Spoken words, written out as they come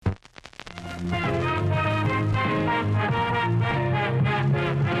Jolting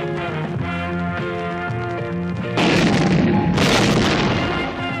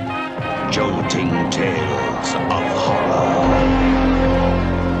tales of horror.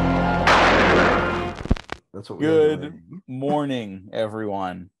 That's what Good morning,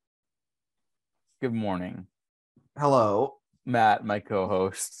 everyone. Good morning. Hello. Matt, my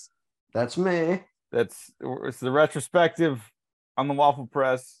co-host. That's me. It's the retrospective on the Waffle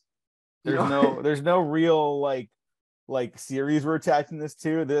Press. There's no real like series we're attaching this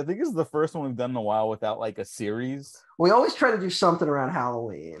to. I think this is the first one we've done in a while without like a series. We always try to do something around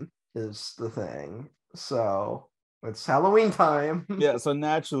Halloween is the thing. So it's Halloween time. Yeah, so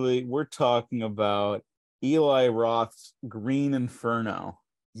naturally we're talking about Eli Roth's Green Inferno.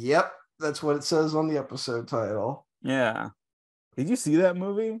 Yep, that's what it says on the episode title. Yeah. Did you see that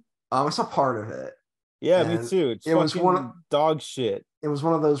movie? I saw part of it. Yeah, And me too. It was dog shit. It was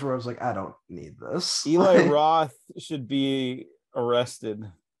one of those where I was like, I don't need this. Eli Roth should be arrested.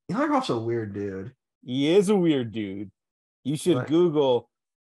 Eli Roth's a weird dude. He is a weird dude. You should Google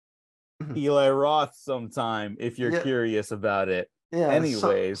Eli Roth sometime if you're curious about it. Yeah.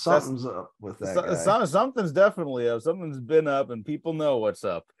 Anyways, something's up with that guy. Something's definitely up. Something's been up, and people know what's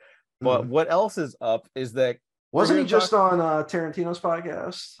up. But what else is up is that wasn't he just on Tarantino's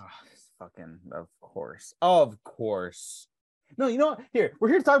podcast? Fucking of course. No, you know what? We're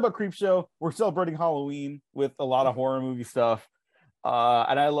here to talk about CREEPSHOW. We're celebrating Halloween with a lot of horror movie stuff.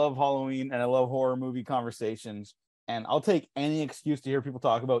 And I love Halloween and I love horror movie conversations. And I'll take any excuse to hear people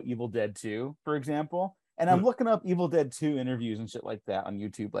talk about Evil Dead 2, for example. And I'm looking up Evil Dead 2 interviews and shit like that on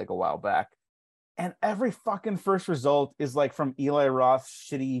YouTube like a while back. And every fucking first result is like from Eli Roth's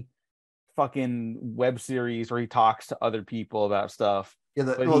shitty fucking web series where he talks to other people about stuff.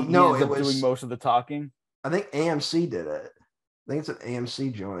 Yeah, he ends up doing most of the talking. I think AMC did it. I think it's an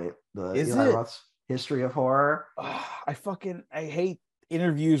AMC joint. Eli Roth's History of Horror. I hate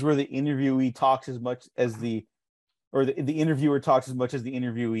interviews where the interviewee talks as much as the interviewer talks as much as the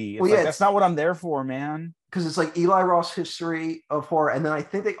interviewee. That's not what I'm there for, man. Because it's like Eli Roth's History of Horror, and then I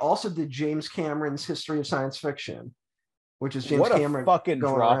think they also did James Cameron's History of Science Fiction, which is James Cameron. What a fucking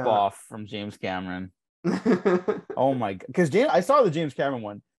drop off from James Cameron. Oh my god! Because I saw the James Cameron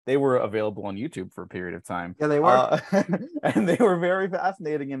one. They were available on YouTube for a period of time. Yeah, they were, and they were very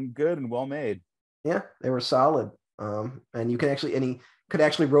fascinating and good and well made. Yeah, they were solid. And you can actually, and he could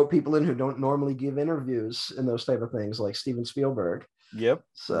actually rope people in who don't normally give interviews in those type of things, like Steven Spielberg. Yep.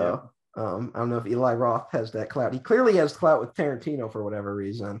 So I don't know if Eli Roth has that clout. He clearly has clout with Tarantino for whatever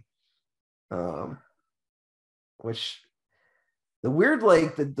reason. Which. The weird,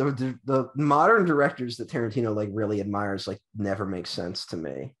 like the modern directors that Tarantino like really admires, like never makes sense to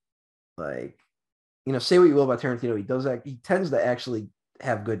me. Like, say what you will about Tarantino, he tends to actually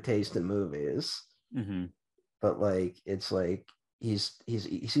have good taste in movies. Mm-hmm. But like, it's like he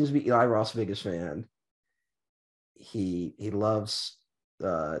seems to be Eli Roth's biggest fan. He loves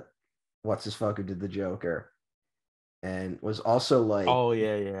what's his fuck who did the Joker, and was also like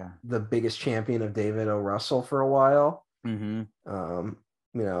the biggest champion of David O. Russell for a while. Mm-hmm.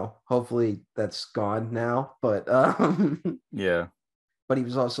 Hopefully that's gone now, but but he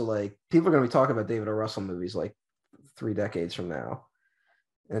was also like, people are going to be talking about David O. Russell movies like 3 decades from now,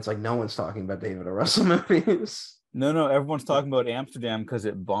 and it's like no one's talking about David O. Russell movies. No, everyone's talking about Amsterdam because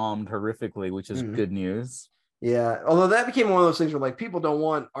it bombed horrifically, which is good news. Yeah, although that became one of those things where like people don't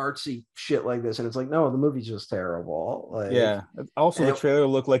want artsy shit like this, and it's like, no, the movie's just terrible. Like, yeah. Also, the trailer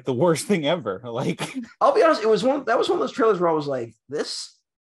looked like the worst thing ever. Like, I'll be honest, that was one of those trailers where I was like, this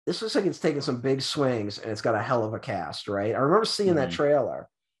looks like it's taking some big swings, and it's got a hell of a cast, right? I remember seeing that trailer,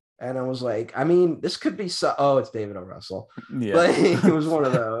 and I was like, I mean, this could be it's David O. Russell. Yeah, like, it was one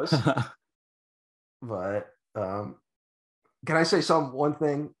of those. But can I say one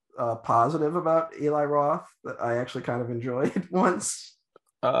thing? Positive about Eli Roth that I actually kind of enjoyed once.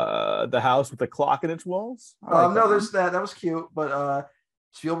 The house with the clock in its walls. There's that was cute, but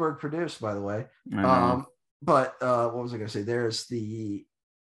Spielberg produced, by the way. But what was I gonna say? There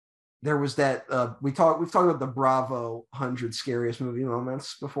was that we've talked about the Bravo 100 scariest movie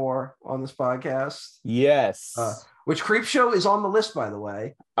moments before on this podcast. Yes. Which CREEPSHOW is on the list, by the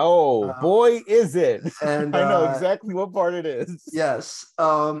way. Oh, boy, is it. And I know exactly what part it is. Yes.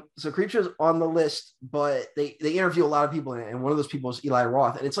 So CREEPSHOW is on the list, but they interview a lot of people in it, and one of those people is Eli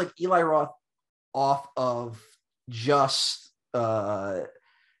Roth. And it's like Eli Roth off of just whatever,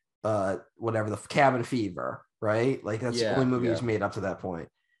 the Cabin Fever, right? Like that's the only movie he's made up to that point.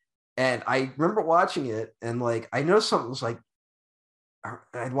 And I remember watching it, and like I noticed something was like,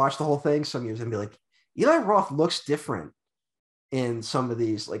 I'd watch the whole thing some years and be like, Eli Roth looks different in some of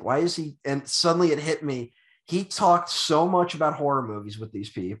these. Like, why is he? And suddenly it hit me. He talked so much about horror movies with these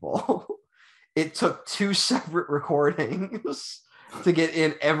people. It took 2 separate recordings to get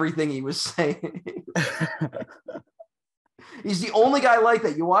in everything he was saying. He's the only guy like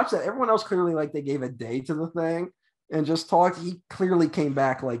that. You watch that. Everyone else clearly like they gave a day to the thing and just talked. He clearly came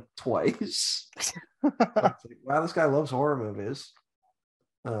back like twice. Like, wow, this guy loves horror movies.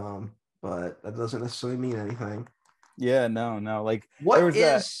 But that doesn't necessarily mean anything. Yeah, no. Like, what there was is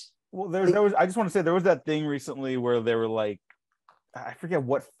that. Well, there was. I just want to say there was that thing recently where they were like, I forget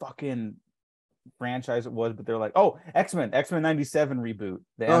what fucking franchise it was, but they're like, oh, X-Men 97 reboot.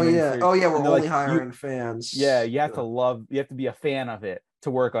 Oh yeah, we're only like, hiring fans. Yeah, you have to be a fan of it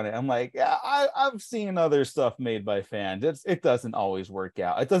to work on it. I'm like, yeah, I've seen other stuff made by fans. It doesn't always work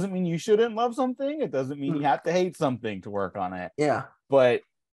out. It doesn't mean you shouldn't love something. It doesn't mean you have to hate something to work on it. Yeah, but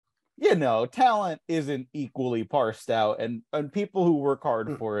talent isn't equally parsed out, and people who work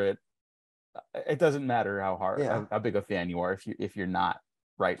hard for it, it doesn't matter how big a fan you are if you're not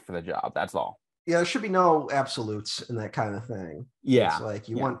right for the job. That's all. Yeah, there should be no absolutes in that kind of thing. Yeah, it's like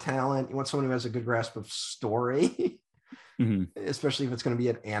you want talent, you want someone who has a good grasp of story, especially if it's going to be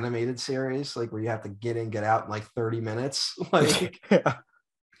an animated series, like where you have to get in, get out in like 30 minutes. Like,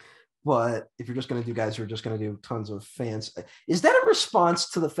 but if you're just going to do guys who are just going to do tons of fans, is that a response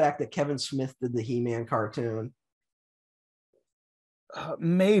to the fact that Kevin Smith did the He-Man cartoon?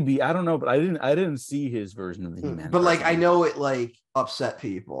 Maybe, I don't know, but I didn't see his version of the He-Man. But like, I know it like upset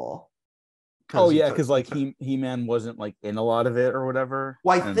people. Oh yeah, because like He-Man wasn't like in a lot of it or whatever.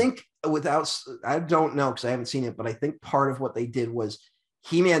 Well, I think I don't know because I haven't seen it, but I think part of what they did was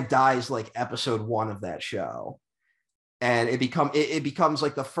He-Man dies like episode 1 of that show, and it becomes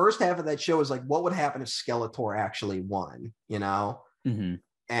like the first half of that show is like what would happen if Skeletor actually won, you know? And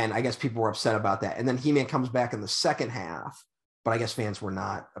I guess people were upset about that, and then He-Man comes back in the second half. But I guess fans were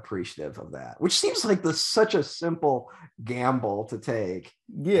not appreciative of that, which seems like such a simple gamble to take.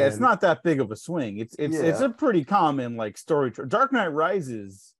 Yeah, it's not that big of a swing. It's a pretty common like story. Dark Knight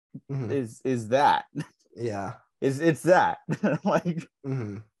Rises is that. Yeah, it's that. Like,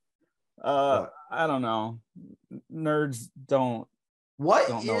 I don't know. Nerds don't know what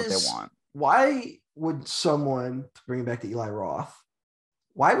they want. Why would someone, to bring it back to Eli Roth,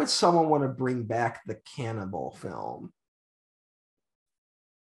 why would someone want to bring back the cannibal film?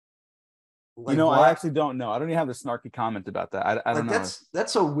 Like, I actually don't know. I don't even have the snarky comment about that. I don't know.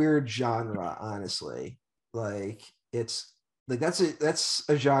 That's a weird genre, honestly. Like, it's like that's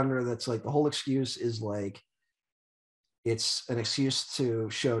a genre that's like the whole excuse is like it's an excuse to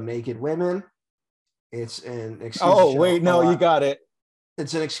show naked women. It's an excuse. Oh wait, no, you got it.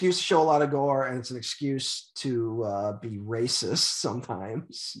 It's an excuse to show a lot of gore, and it's an excuse to be racist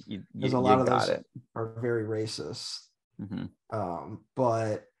sometimes. Because a lot of those are very racist.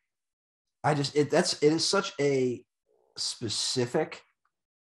 But it is such a specific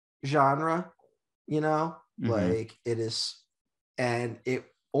genre, like it is, and it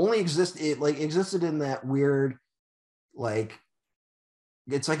only existed in that weird, like,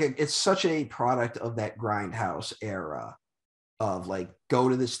 it's such a product of that Grindhouse era of like, go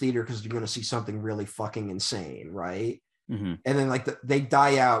to this theater because you're going to see something really fucking insane, right? And then like they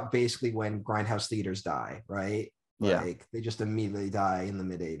die out basically when Grindhouse theaters die, right? Like they just immediately die in the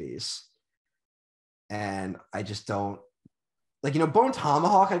mid 80s. And I just don't like, Bone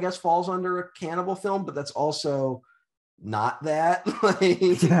Tomahawk, I guess, falls under a cannibal film, but that's also not that.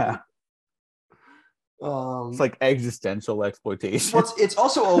 It's like existential exploitation. Well, it's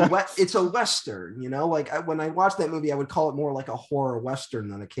also it's a Western, like when I watched that movie, I would call it more like a horror Western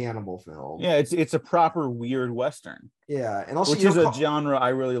than a cannibal film. Yeah, it's a proper weird Western. Yeah. And also, which is a genre I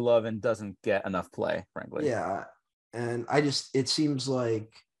really love and doesn't get enough play, frankly. Yeah. And it seems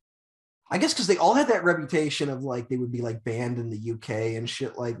like, I guess because they all had that reputation of like they would be like banned in the UK and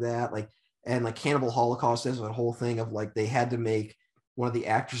shit like that. Like, and like Cannibal Holocaust has a whole thing of like they had to make one of the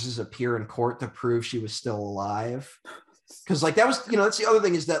actresses appear in court to prove she was still alive. Because like that was, that's the other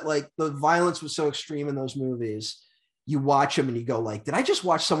thing is that like the violence was so extreme in those movies. You watch them and you go like, did I just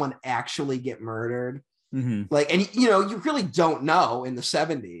watch someone actually get murdered? Like, and you really don't know in the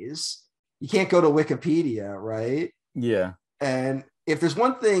 70s. You can't go to Wikipedia, right? Yeah. And if there's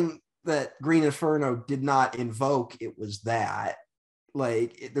one thing that Green Inferno did not invoke, it was that.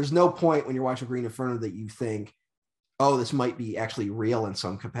 Like, there's no point when you're watching Green Inferno that you think, oh, this might be actually real in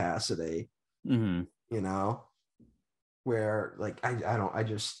some capacity. Where like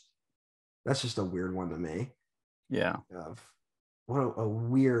that's just a weird one to me. Yeah. What a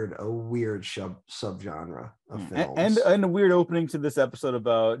weird subgenre of films. And a weird opening to this episode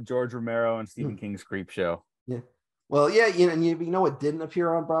about George Romero and Stephen King's Creepshow. Yeah. Well, yeah, and you know what didn't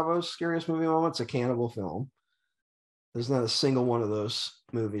appear on Bravo's Scariest Movie Moments? A cannibal film. There's not a single one of those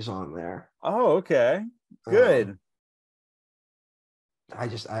movies on there. Oh, okay. Good. I'm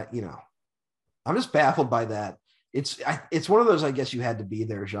just baffled by that. It's one of those, I guess you had to be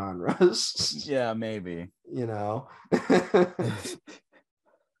there genres. Yeah, maybe.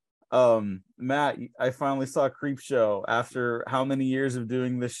 Matt, I finally saw Creepshow after how many years of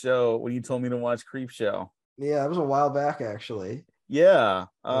doing this show when you told me to watch Creepshow. Yeah, it was a while back actually. Yeah.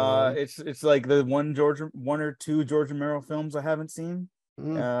 It's like the one or two George Romero films I haven't seen.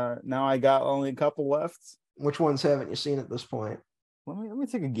 Now I got only a couple left. Which ones haven't you seen at this point? Let me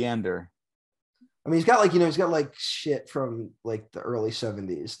take a gander. I mean, he's got like shit from like the early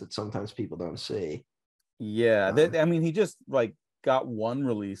 70s that sometimes people don't see. Yeah, I mean, he just like got one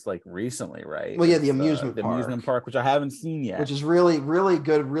release like recently, right? Well, yeah, the amusement park, which I haven't seen yet, which is really, really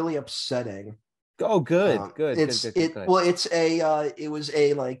good, really upsetting. Oh, good. It was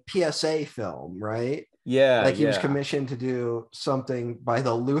a like PSA film, right? Yeah, like he was commissioned to do something by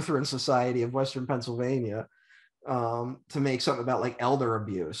the Lutheran Society of Western Pennsylvania, to make something about like elder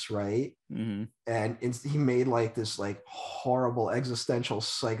abuse, right? Mm-hmm. And he made like this like horrible existential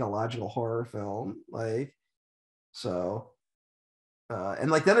psychological horror film, like so. And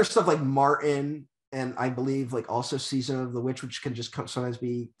like then there's stuff like Martin, and I believe like also Season of the Witch, which can just sometimes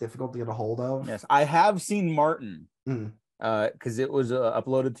be difficult to get a hold of. Yes, I have seen Martin. Because it was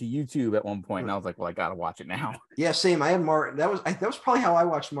uploaded to YouTube at one point, and I was like, "Well, I gotta watch it now." Yeah, same. I had Martin. That was probably how I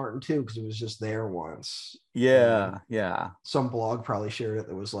watched Martin too, because it was just there once. Yeah. Some blog probably shared it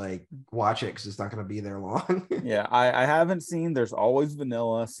that was like, "Watch it because it's not going to be there long." Yeah, I haven't seen There's Always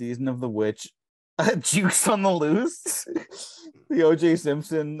Vanilla, Season of the Witch, Juice on the Loose, the O.J.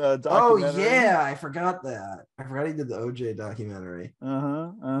 Simpson documentary. Oh yeah, I forgot that. I forgot he did the O.J. documentary.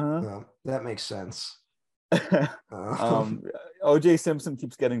 That makes sense. O.J. Simpson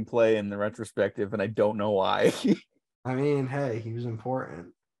keeps getting play in the retrospective, and I don't know why. I mean, hey, he was important.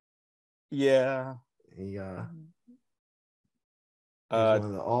 Yeah, he was one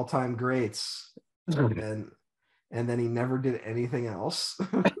of the all-time greats, and then he never did anything else.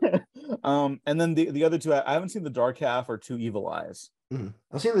 And then the other two, I haven't seen The Dark Half or Two Evil Eyes.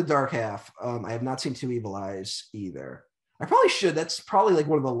 I've seen The Dark Half. I have not seen Two Evil Eyes either. I probably should. That's probably like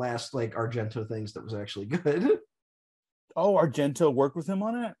one of the last like Argento things that was actually good. Oh, Argento worked with him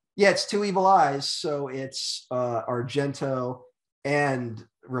on it? Yeah, it's Two Evil Eyes. So it's Argento and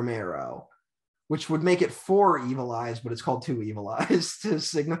Romero, which would make it Four Evil Eyes, but it's called Two Evil Eyes to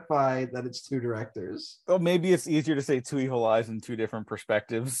signify that it's two directors. Oh, maybe it's easier to say Two Evil Eyes in two different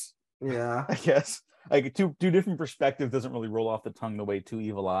perspectives. Yeah. I guess. Like two different perspectives doesn't really roll off the tongue the way Two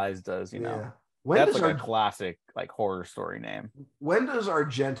Evil Eyes does, you know? Yeah. That's like a classic like horror story name. When does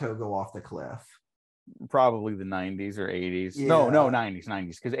Argento go off the cliff? Probably the 90s or 80s. Yeah. No,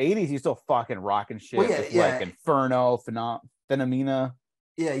 90s. Because 80s he's still fucking rocking shit with like Inferno, Phenomena.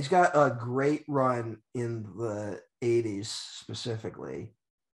 Yeah, he's got a great run in the 80s specifically.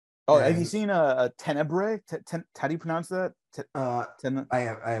 Oh, have you seen Tenebrae? How do you pronounce that? I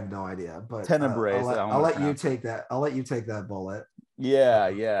have no idea, but Tenebrae. I'll let you take that. I'll let you take that bullet.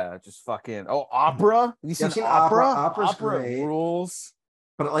 Yeah. Just fucking. Oh, Opera. Have you seen Opera? Opera great. Rules.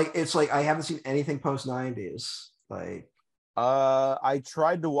 But like, it's like I haven't seen anything post 90s. Like, I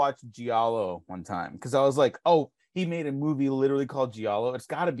tried to watch Giallo one time because I was like, oh, he made a movie literally called Giallo. It's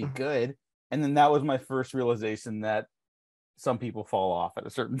got to be good. And then that was my first realization that some people fall off at a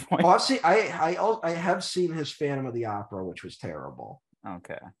certain point. Oh, I have seen his Phantom of the Opera, which was terrible.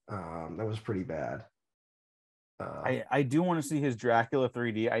 Okay. That was pretty bad. I do want to see his Dracula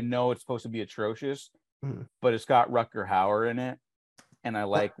 3D. I know it's supposed to be atrocious, but it's got Rutger Hauer in it, and I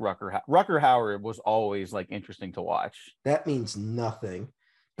like Rutger Hauer was always like interesting to watch. That means nothing.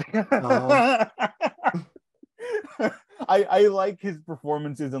 I like his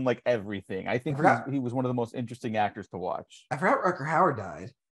performances in like everything. I think he was one of the most interesting actors to watch. I forgot Rutger Hauer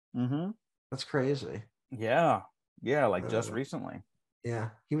died. That's crazy. Yeah, like just recently. Yeah,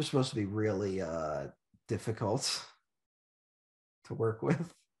 he was supposed to be really difficult to work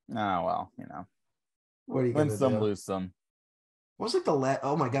with. Oh well, you know. What are you win some, do? Lose some. What was like the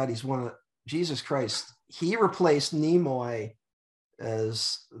oh my god, he's one of Jesus Christ. He replaced Nimoy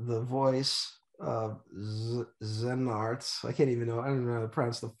as the voice of Xehanort. I can't even know. I don't know how to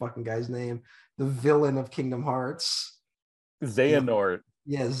pronounce the fucking guy's name. The villain of Kingdom Hearts. Xehanort.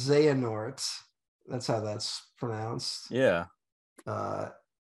 Yeah, Xehanort. That's how that's pronounced. Yeah. I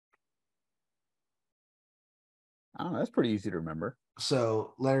don't know. That's pretty easy to remember.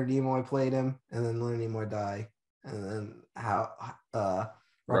 So Leonard Nimoy played him, and then Leonard Nimoy died, and then Rutger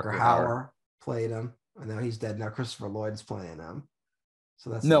Hauer played him, And now he's dead. Now Christopher Lloyd's playing him. So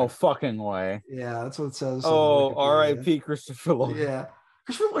that's no fucking way. Yeah, that's what it says. Oh, R.I.P. Christopher Lloyd. Yeah.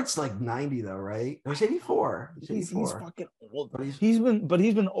 Christopher Lloyd's like 90 though, right? Or he's 84. He's fucking old. But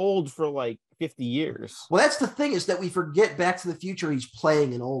he's been old for like 50 years. Well, that's the thing, is that we forget Back to the Future he's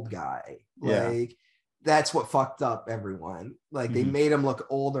playing an old guy. Like, that's what fucked up everyone. Like, they made him look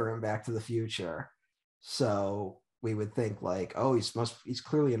older in Back to the Future. So we would think like, oh, he's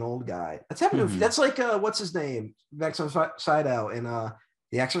clearly an old guy. That's happened. That's like what's his name? Max von Sydow in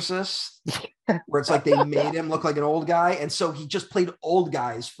The Exorcist, where it's like they made him look like an old guy, and so he just played old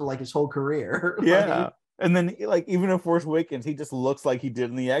guys for like his whole career. Yeah. And then like even in Force Awakens, he just looks like he did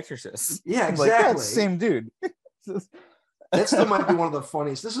in The Exorcist. Yeah, exactly. Like, yeah, same dude. That still might be one of the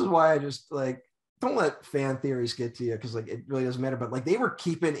funniest. This is why I just like, don't let fan theories get to you, because like it really doesn't matter. But like they were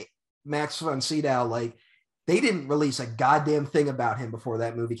keeping Max von Sydow, like they didn't release a goddamn thing about him before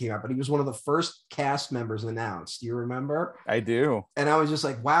that movie came out, but he was one of the first cast members announced. Do you remember? I do. And I was just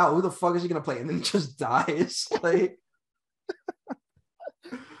like, wow, who the fuck is he gonna play? And then he just dies. Like,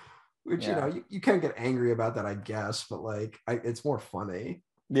 which you know, you can't get angry about that, I guess, but like it's more funny.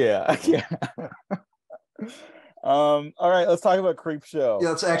 Yeah. All right, let's talk about Creepshow. Yeah,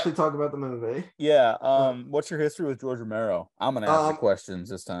 let's actually talk about the movie. Yeah. What's your history with George Romero? I'm gonna ask the questions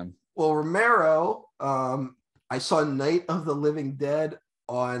this time. Well, Romero, I saw Night of the Living Dead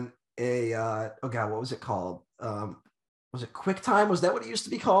on a oh god, what was it called? Was it QuickTime? Was that what it used to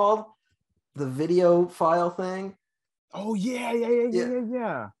be called? The video file thing? Oh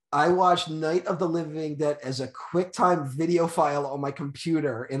yeah. I watched Night of the Living Dead as a QuickTime video file on my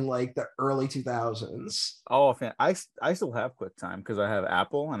computer in like the early 2000s. Oh, fan! I still have QuickTime because I have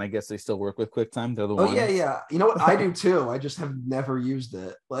Apple, and I guess they still work with QuickTime. They're the ones. Yeah. You know what? I do too. I just have never used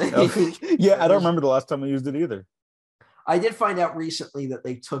it. Like, yeah, I don't remember the last time I used it either. I did find out recently that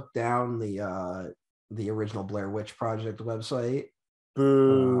they took down the original Blair Witch Project website.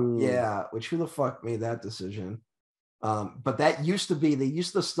 Boo. Yeah, which who the fuck made that decision? But that used to be, they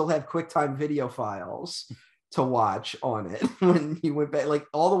used to still have QuickTime video files to watch on it when you went back, like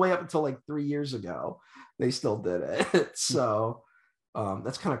all the way up until like 3 years ago, they still did it. So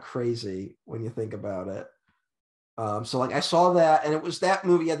that's kind of crazy when you think about it. So like I saw that, and it was that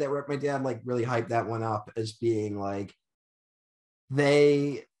movie that my dad like really hyped that one up as being like,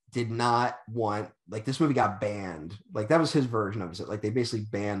 they did not want, like this movie got banned. Like that was his version of it. Like they basically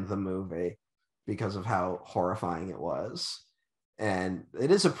banned the movie because of how horrifying it was. And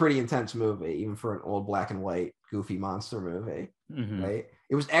it is a pretty intense movie, even for an old black and white goofy monster movie. Right?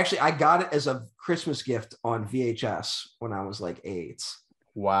 It was actually, I got it as a Christmas gift on VHS when I was like 8.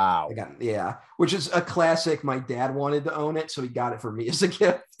 Wow. Which is a classic. My dad wanted to own it, so he got it for me as a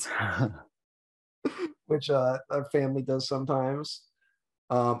gift. Which our family does sometimes.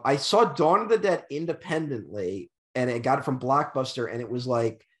 I saw Dawn of the Dead independently, and I got it from Blockbuster, and it was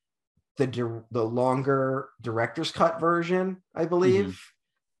like the longer director's cut version, I believe,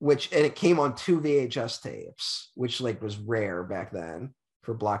 and it came on 2 VHS tapes, which like was rare back then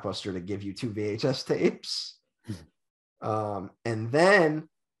for Blockbuster to give you 2 VHS tapes. And then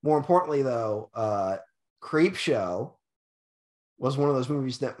more importantly though, Creepshow was one of those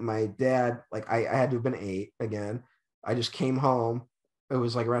movies that my dad, like I had to have been 8 again. I just came home. It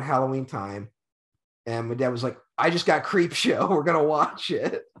was like around Halloween time. And my dad was like, I just got Creepshow. We're going to watch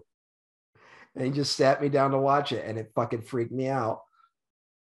it. And he just sat me down to watch it, and it fucking freaked me out.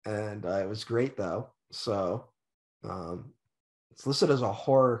 And it was great though. So it's listed as a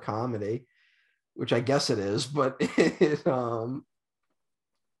horror comedy, which I guess it is, but this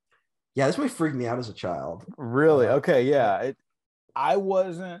movie freaked me out as a child. Really? Okay. Yeah.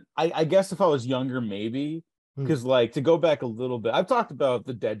 I guess if I was younger, maybe, because like to go back a little bit, I've talked about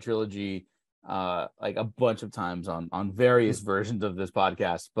the Dead trilogy like a bunch of times on various versions of this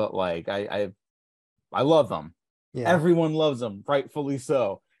podcast, but like I love them. Yeah. Everyone loves them, rightfully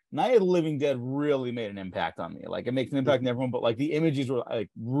so. Night of the Living Dead really made an impact on me. Like it makes an impact on everyone, but like the images were like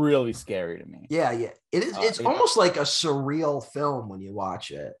really scary to me. Yeah. It is. It's almost like a surreal film when you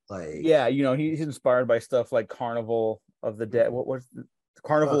watch it. Like, yeah, you know, he's inspired by stuff like Carnival of the Dead. What was the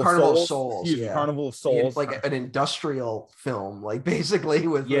Carnival of Souls? Yeah. Carnival of Souls. Like an industrial film, like basically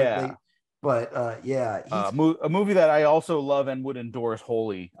with a movie that I also love and would endorse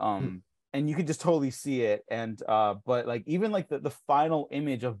wholly. And you could just totally see it. And but like even like the final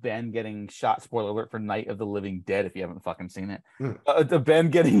image of Ben getting shot, spoiler alert for Night of the Living Dead, if you haven't fucking seen it, the Ben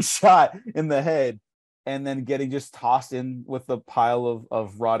getting shot in the head and then getting just tossed in with a pile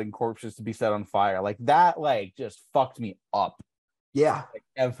of rotting corpses to be set on fire, like that, like just fucked me up. Yeah, like,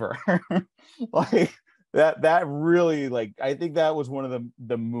 ever. Like that really like I think that was one of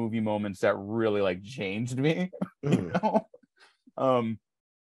the movie moments that really like changed me. You know? And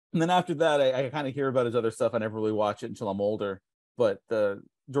then after that, I kind of hear about his other stuff. I never really watch it until I'm older. But the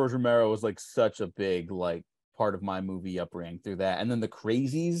George Romero was like such a big like part of my movie upbringing through that. And then the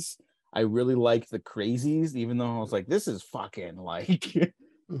Crazies, I really liked the Crazies, even though I was like, this is fucking like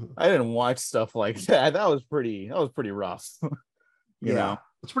I didn't watch stuff like that. That was pretty rough. you know?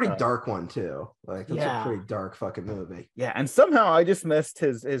 It's a pretty dark one too. Like it's a Yeah. pretty dark fucking movie. Yeah, and somehow I just missed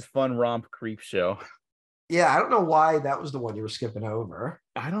his fun romp Creepshow. Yeah, I don't know why that was the one you were skipping over.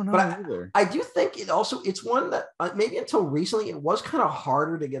 I don't know But either. I do think it's one that maybe until recently it was kind of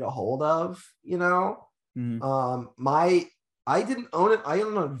harder to get a hold of, you know. I didn't own it. I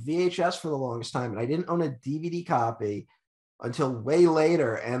owned a VHS for the longest time, and I didn't own a DVD copy until way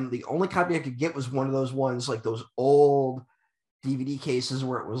later. And the only copy I could get was one of those ones, like those old DVD cases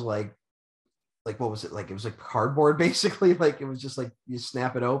where it was like what was it? Like it was like cardboard basically. Like it was just like you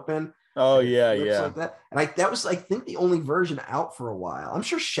snap it open. Oh yeah, like that. And that was I think the only version out for a while. I'm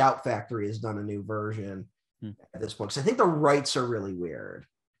sure Shout Factory has done a new version at this point, because I think the rights are really weird.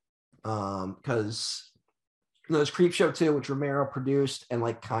 Because there's Creepshow 2, which Romero produced and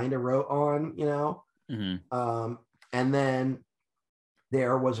like kind of wrote on, you know. And then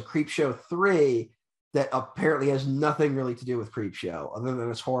there was a Creepshow 3 that apparently has nothing really to do with Creepshow other than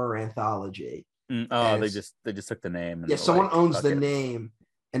its horror anthology. They just took the name. And someone owns the name.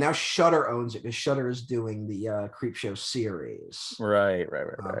 And now Shudder owns it because Shudder is doing the Creepshow series. Right.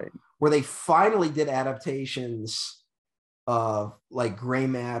 Where they finally did adaptations of like Gray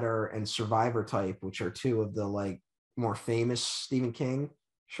Matter and Survivor Type, which are two of the like more famous Stephen King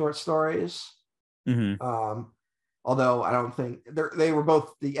short stories. Although I don't think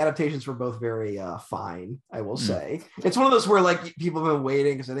the adaptations were both very fine, I will say. It's one of those where like people have been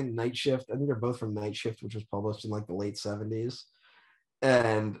waiting, because I think they're both from Night Shift, which was published in like the late 70s.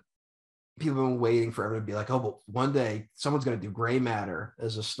 And people have been waiting forever to be like, oh, but one day someone's going to do Gray Matter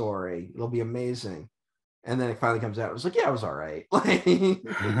as a story. It'll be amazing. And then it finally comes out. It was like, yeah, it was all right. That's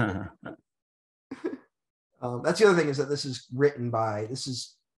the other thing, is that this is written by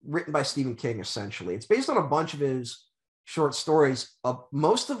Stephen King, essentially. It's based on a bunch of his short stories,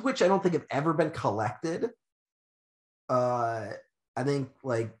 most of which I don't think have ever been collected. I think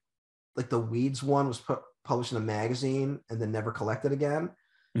like the Weeds one was published in a magazine and then never collected again.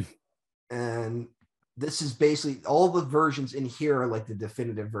 And this is basically all the versions in here are like the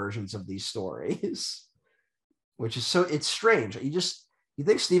definitive versions of these stories, which is it's strange. You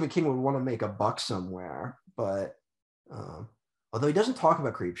think Stephen King would want to make a buck somewhere, but although he doesn't talk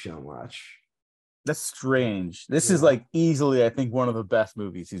about Creepshow much. That's strange. This is like easily, I think, one of the best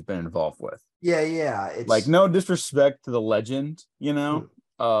movies he's been involved with. Yeah. It's like, no disrespect to the legend, you know,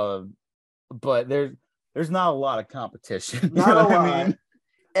 but there's not a lot of competition. Not a lot. I mean?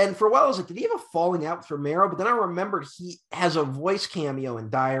 And for a while, I was like, did he have a falling out with Romero? But then I remembered he has a voice cameo in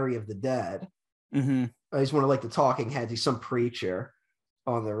Diary of the Dead. He's one of like the talking heads. He's some preacher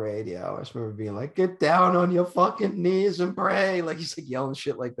on the radio. I just remember being like, get down on your fucking knees and pray. Like he's like yelling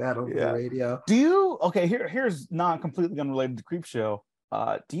shit like that over the radio. Here's not completely unrelated to Creepshow.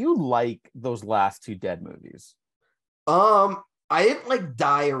 Do you like those last two Dead movies? I didn't like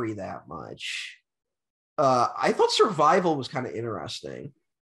Diary that much. I thought Survival was kind of interesting.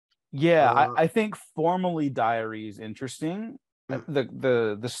 Yeah, I think formally Diary is interesting.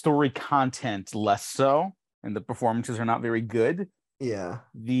 The story content less so, and the performances are not very good. Yeah.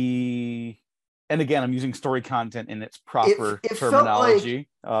 And again, I'm using story content in its proper terminology.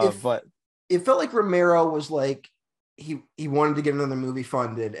 But it felt like Romero was like he wanted to get another movie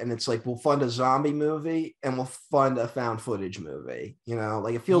funded, and it's like, we'll fund a zombie movie and we'll fund a found footage movie. You know,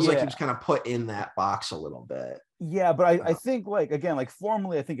 like it feels like he was kind of put in that box a little bit. Yeah, but I think like, again, like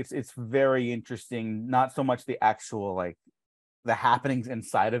formally, I think it's very interesting. Not so much the actual like the happenings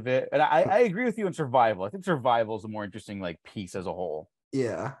inside of it. And I agree with you in Survival. I think Survival is a more interesting like piece as a whole.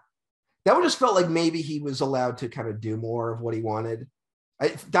 Yeah. That one just felt like maybe he was allowed to kind of do more of what he wanted.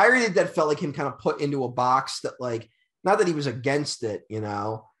 Diary of the Dead felt like him kind of put into a box that like, not that he was against it, you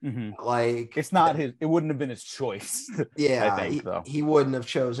know, like it's not it wouldn't have been his choice. Yeah. I think though. He wouldn't have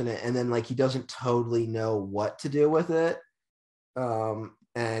chosen it. And then like, he doesn't totally know what to do with it.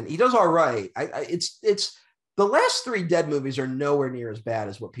 And he does all right. It's the last three Dead movies are nowhere near as bad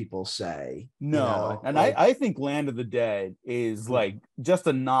as what people say. No, you know? And like, I think Land of the Dead is like just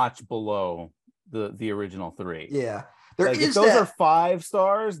a notch below the original three. Yeah, if those are 5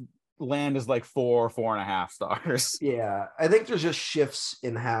 stars, Land is like 4.5 stars. Yeah, I think there's just shifts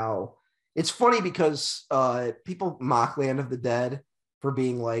in how it's funny because people mock Land of the Dead for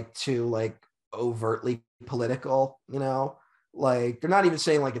being like too like overtly political, you know, like they're not even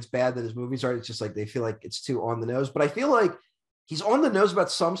saying like it's bad that his movies are, it's just like they feel like it's too on the nose. But I feel like he's on the nose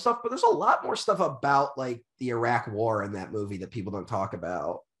about some stuff, but there's a lot more stuff about like the Iraq war in that movie that people don't talk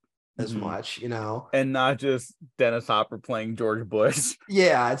about as much, you know. And not just Dennis Hopper playing George Bush.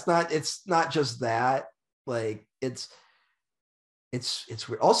 Yeah, it's not just that. Like it's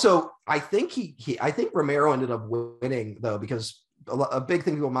weird. Also, I think I think Romero ended up winning though, because a big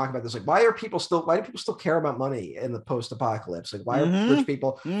thing people mock about this, like why do people still care about money in the post-apocalypse? Like why are rich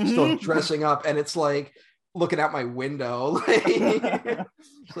people still dressing up? And it's like looking out my window, like,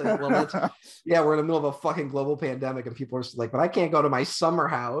 it's like, well, we're in the middle of a fucking global pandemic, and people are like, but I can't go to my summer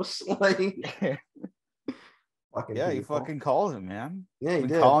house. Like, fucking yeah, people. he fucking calls it, man. Yeah, he been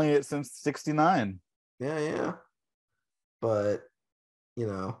did. calling it since '69. Yeah. But you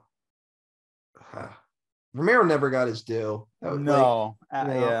know, Romero never got his due. No, like,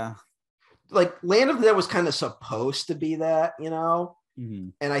 yeah. Like Land of the Dead was kind of supposed to be that, you know,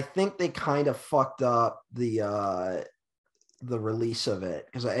 and I think they kind of fucked up the release of it,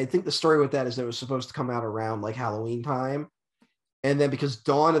 because I think the story with that is that it was supposed to come out around like Halloween time, and then because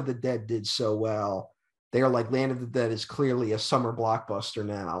Dawn of the Dead did so well, they are like, Land of the Dead is clearly a summer blockbuster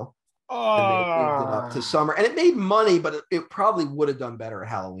now. And they moved it up to summer, and it made money, but it probably would have done better at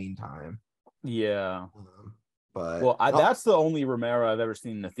Halloween time. Yeah. But well, that's the only Romero I've ever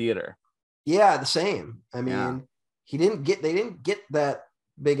seen in the theater. Yeah, the same. I mean, they didn't get that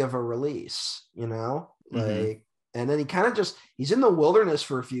big of a release, you know, like, and then he kind of he's in the wilderness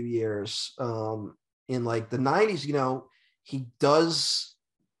for a few years. In like the 90s, you know, there's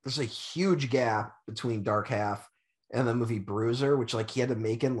a huge gap between Dark Half and the movie Bruiser, which like he had to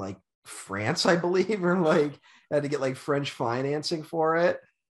make in like France, I believe, or like had to get like French financing for it.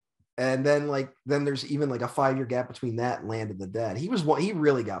 And then there's even like a 5-year gap between that and Land of the Dead. He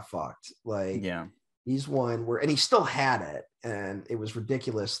really got fucked. Like, yeah, he's one where, and he still had it, and it was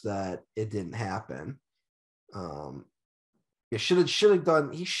ridiculous that it didn't happen. He should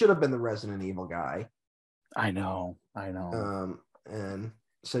have been the Resident Evil guy. I know. And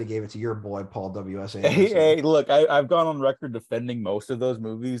so he gave it to your boy Paul W.S. Anderson. Hey, look, I've gone on record defending most of those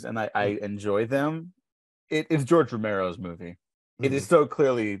movies, and I enjoy them. It's George Romero's movie. It is so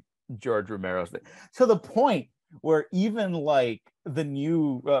clearly George Romero's thing. To the point where even like the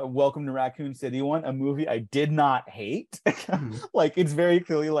new Welcome to Raccoon City one, a movie I did not hate, like it's very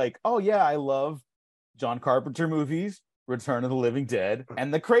clearly like, oh yeah, I love John Carpenter movies, Return of the Living Dead,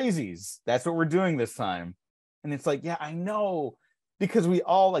 and The Crazies. That's what we're doing this time. And it's like, yeah, I know, because we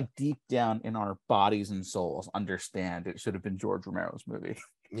all like deep down in our bodies and souls understand it should have been George Romero's movie.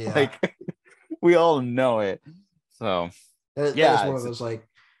 Yeah. Like we all know it. So that is one of those, like,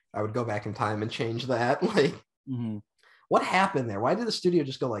 I would go back in time and change that. Like, what happened there? Why did the studio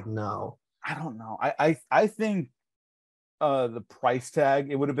just go like, no? I don't know. I think the price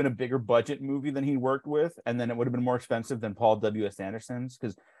tag, it would have been a bigger budget movie than he worked with, and then it would have been more expensive than Paul W.S. Anderson's,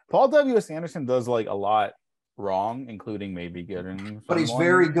 because Paul W.S. Anderson does like a lot wrong, including maybe getting. But he's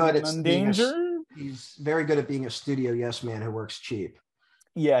very good at danger. He's very good at being a studio yes man who works cheap.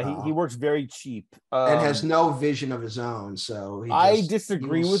 Yeah, he works very cheap and has no vision of his own. So I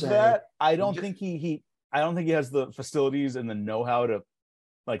disagree with that. I don't think he has the facilities and the know-how to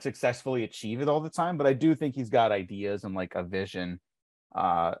like successfully achieve it all the time. But I do think he's got ideas and like a vision.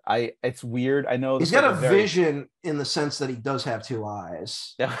 It's weird. I know he's got a vision in the sense that he does have two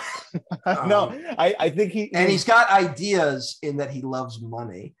eyes. No, I think he's got ideas in that he loves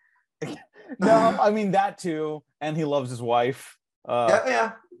money. No, I mean that too, and he loves his wife. But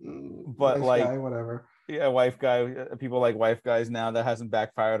wife like guy, whatever. Yeah, wife guy. People like wife guys now. That hasn't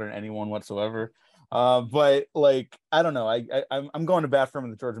backfired on anyone whatsoever. But like, I don't know. I'm going to bat for him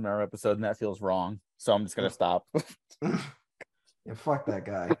in the George Romero episode, and that feels wrong. So I'm just gonna stop. Yeah, fuck that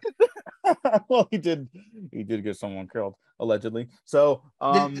guy. Well, he did get someone killed allegedly. So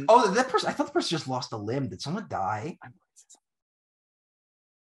that person. I thought the person just lost a limb. Did someone die?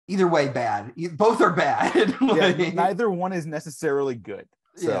 Either way, bad. Both are bad. Like, yeah, neither one is necessarily good.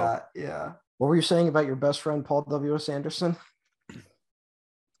 So. Yeah. What were you saying about your best friend Paul W.S. Anderson?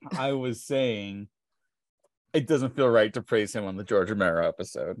 I was saying it doesn't feel right to praise him on the George Romero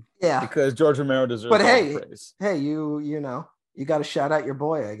episode. Yeah, because George Romero deserves. But hey, praise. You know, you got to shout out your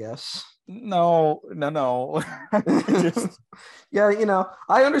boy, I guess. No. Yeah, you know,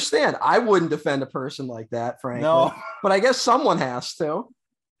 I understand. I wouldn't defend a person like that, frankly. No, but I guess someone has to.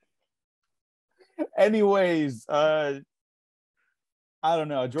 Anyways, I don't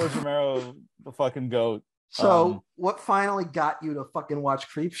know. George Romero, the fucking GOAT. So what finally got you to fucking watch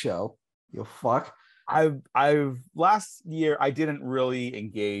Creepshow? You fuck. I've last year I didn't really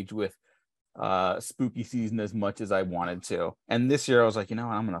engage with spooky season as much as I wanted to. And this year I was like, you know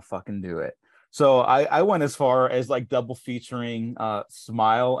what, I'm gonna fucking do it. So I went as far as like double featuring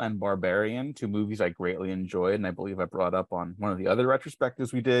Smile and Barbarian, two movies I greatly enjoyed, and I believe I brought up on one of the other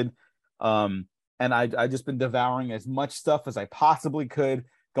retrospectives we did. And I just been devouring as much stuff as I possibly could,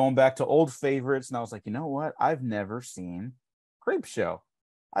 going back to old favorites. And I was like, you know what? I've never seen Creepshow.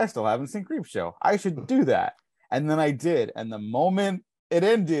 I still haven't seen Creepshow. I should do that. And then I did. And the moment it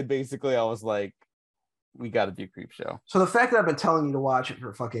ended, basically, I was like, we got to do Creepshow. So the fact that I've been telling you to watch it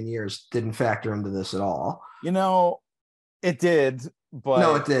for fucking years didn't factor into this at all. You know, it did, but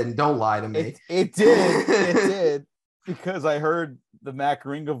no, it didn't. Don't lie to me. It did. It did, because I heard the Mac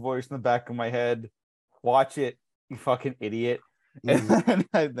Ringo voice in the back of my head. Watch it, you fucking idiot. And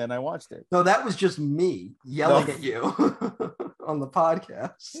then I watched it. No, that was just me yelling at you on the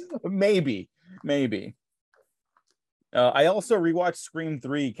podcast. Maybe. I also rewatched Scream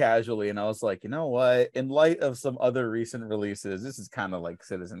 3 casually, and I was like, you know what? In light of some other recent releases, this is kind of like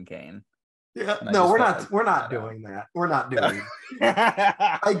Citizen Kane. Yeah, no, we're not doing that. We're not doing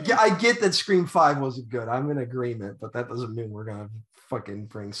that. I get that Scream 5 wasn't good. I'm in agreement, but that doesn't mean we're gonna fucking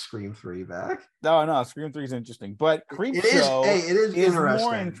bring Scream 3 back. No, Scream 3 is interesting, but Creepshow is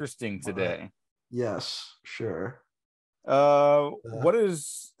more interesting today. Yes, sure. What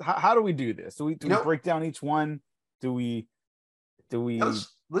is? How do we do this? Do we break down each one? Do we?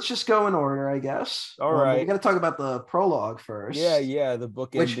 Let's just go in order, I guess. All right. We got to talk about the prologue first. Yeah, the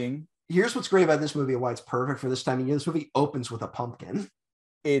book ending. Here's what's great about this movie and why it's perfect for this time of year. This movie opens with a pumpkin.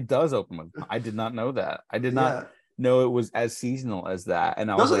 It does open with. I did not know that. I did not know it was as seasonal as that.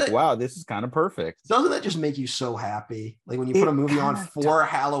 And I was like, wow, this is kind of perfect. Doesn't that just make you so happy? Like when you put a movie on for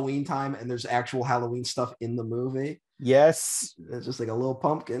Halloween time and there's actual Halloween stuff in the movie. Yes. It's just like a little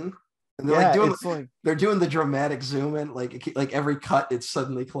pumpkin. And they're they're doing the dramatic zoom in, like every cut, it's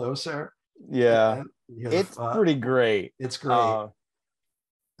suddenly closer. Yeah. It's pretty great. It's great.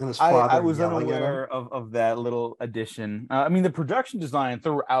 I was unaware of that little addition. I mean, the production design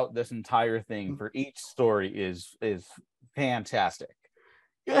throughout this entire thing for each story is fantastic.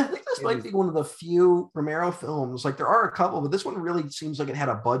 Yeah, I think this might be one of the few Romero films. Like there are a couple, but this one really seems like it had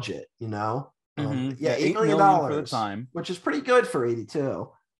a budget. You know, $8 million for the time, which is pretty good for '82.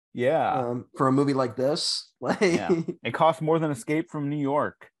 Yeah, for a movie like this, it cost more than Escape from New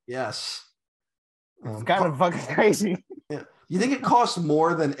York. Yes, it's kind of fucking crazy. Yeah. You think it costs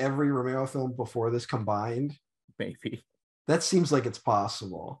more than every Romero film before this combined? Maybe. That seems like it's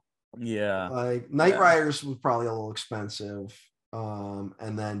possible. Yeah. Like Night Riders was probably a little expensive.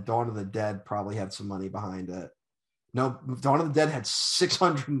 And then Dawn of the Dead probably had some money behind it. No, Dawn of the Dead had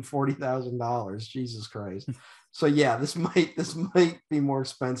 $640,000. Jesus Christ. So yeah, this might be more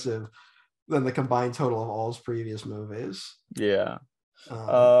expensive than the combined total of all his previous movies. Yeah.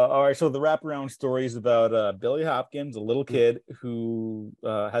 All right, so the wraparound story is about Billy Hopkins, a little kid who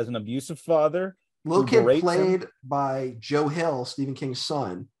has an abusive father. Little kid played by Joe Hill, Stephen King's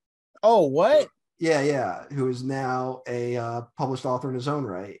son. Oh, what? Yeah, who is now a published author in his own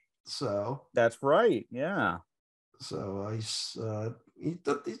right. So that's right. Yeah. So he's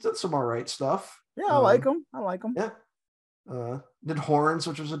done some all right stuff. Yeah, I like him. Yeah. Did Horns,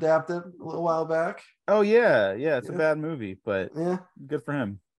 which was adapted a little while back. Oh yeah, it's a bad movie, but good for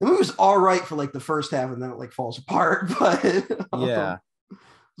him. The movie was all right for like the first half, and then it like falls apart. But it was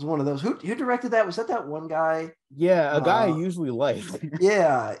one of those. Who directed that? Was that one guy? Yeah, a guy I usually like.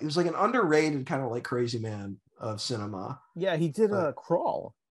 Yeah, he was like an underrated kind of like crazy man of cinema. Yeah, he did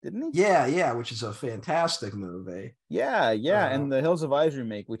Crawl, didn't he? Yeah, which is a fantastic movie. Yeah, and the Hills Have Eyes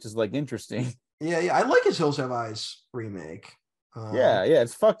remake, which is like interesting. Yeah, I like his Hills Have Eyes remake.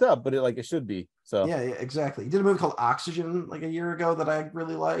 It's fucked up, but it should be. So yeah, exactly. He did a movie called Oxygen like a year ago that I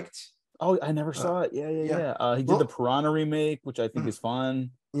really liked. Oh, I never saw it. Yeah. He did the Piranha remake, which I think is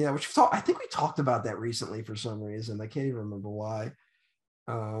fun. Yeah, I think we talked about that recently for some reason. I can't even remember why.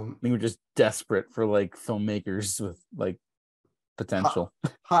 I think we're just desperate for like filmmakers with like potential.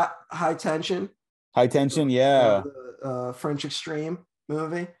 High Tension. High Tension, yeah. The French Extreme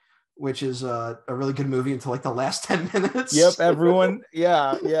movie, which is a really good movie until like the last 10 minutes. Yep, everyone.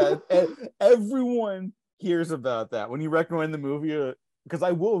 Everyone hears about that when you recommend the movie. Because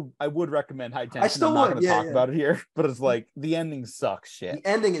I would recommend High Tension. I still I'm not going to talk about it here, but it's like the ending sucks shit. The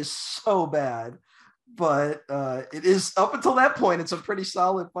ending is so bad, but it is up until that point. It's a pretty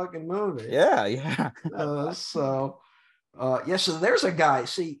solid fucking movie. Yeah. So there's a guy.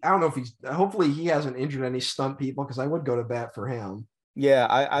 See, I don't know if hopefully he hasn't injured any stunt people because I would go to bat for him. Yeah,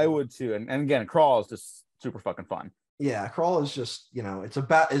 I would too. And again, Crawl is just super fucking fun. Yeah, Crawl is just, it's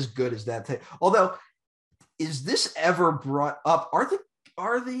about as good as that. Although, is this ever brought up?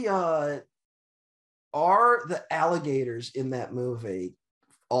 Are the are the alligators in that movie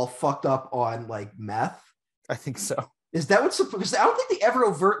all fucked up on like meth? I think so. Is that what's supposed? Because I don't think they ever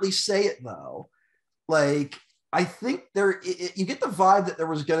overtly say it though. Like, I think you get the vibe that there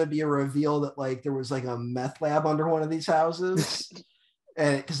was going to be a reveal that like there was like a meth lab under one of these houses,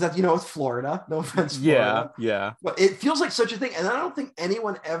 and because that it's Florida. No offense, Florida. Yeah. But it feels like such a thing, and I don't think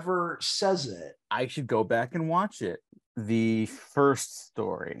anyone ever says it. I should go back and watch it. The first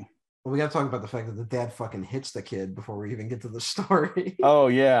story. Well, we got to talk about the fact that the dad fucking hits the kid before we even get to the story. Oh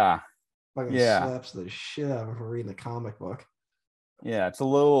yeah. Fucking slaps the shit out of him for reading the comic book. Yeah, it's a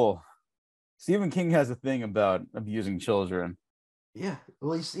little. Stephen King has a thing about abusing children. Yeah,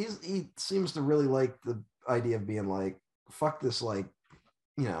 well, he seems to really like the idea of being like, fuck this, like,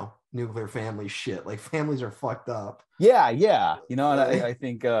 nuclear family shit. Like, families are fucked up. Yeah. And I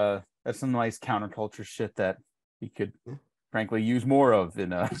think that's some nice counterculture shit that he could, frankly, use more of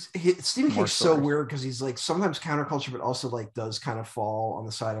in Stephen King's so weird because he's like sometimes counterculture, but also like does kind of fall on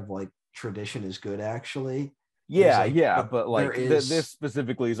the side of like tradition is good, actually. But like this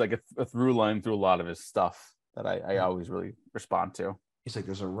specifically is like a through line through a lot of his stuff that I always really respond to. He's like,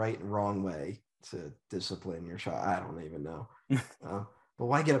 there's a right and wrong way to discipline your child. I don't even know. But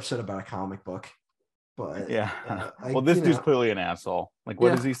why get upset about a comic book? But this dude's clearly an asshole. Like,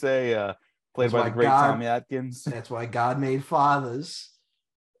 what does he say? Played by the great Tommy Atkins. That's why God made fathers.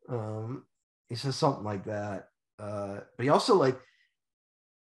 He says something like that. But he also like,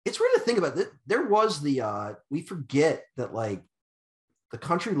 it's weird to think about. There was we forget that like the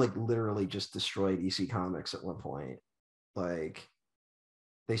country like literally just destroyed EC Comics at one point. Like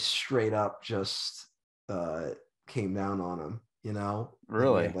they straight up just came down on them,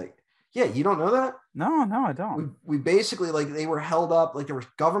 Really? Like, yeah, you don't know that? No, I don't. We basically like they were held up, like there were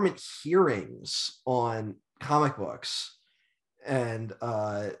government hearings on comic books. And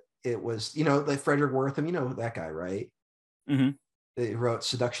it was, like Frederick Wertham, that guy, right? Mm-hmm. He wrote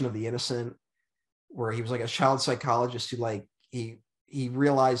Seduction of the Innocent, where he was like a child psychologist who like he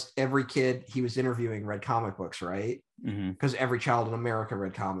realized every kid he was interviewing read comic books, right? Because every child in America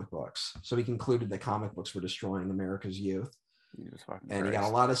read comic books. So he concluded that comic books were destroying America's youth. And you got a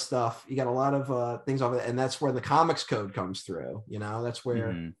lot of stuff. You got a lot of things off it. And that's where the comics code comes through. That's where,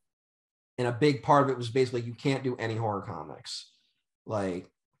 and a big part of it was basically you can't do any horror comics. Like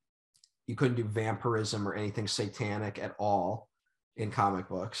you couldn't do vampirism or anything satanic at all in comic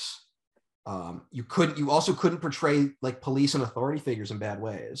books. You also couldn't portray like police and authority figures in bad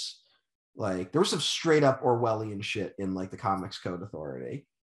ways. Like there was some straight up Orwellian shit in like the Comics Code Authority.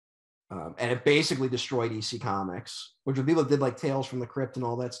 And it basically destroyed EC Comics, which were people that did like Tales from the Crypt and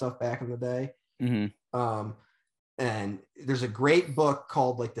all that stuff back in the day. And there's a great book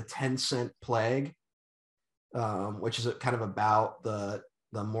called like The 10-Cent Plague, which is kind of about the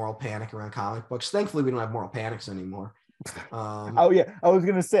moral panic around comic books. Thankfully, we don't have moral panics anymore. I was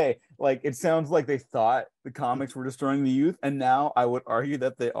gonna say, like, it sounds like they thought the comics were destroying the youth, and now I would argue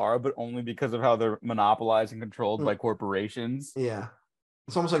that they are, but only because of how they're monopolized and controlled by corporations. Yeah,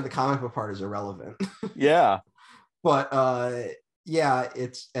 it's almost like the comic book part is irrelevant. Yeah, but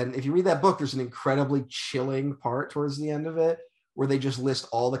and if you read that book, there's an incredibly chilling part towards the end of it where they just list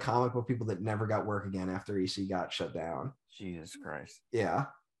all the comic book people that never got work again after EC got shut down. Jesus Christ. Yeah,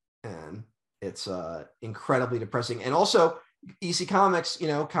 and it's incredibly depressing. And also EC Comics,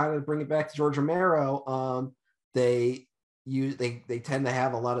 kind of bring it back to George Romero. They tend to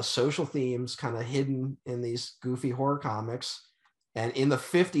have a lot of social themes kind of hidden in these goofy horror comics. And in the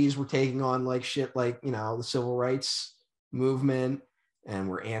 50s, we're taking on like shit like, the civil rights movement,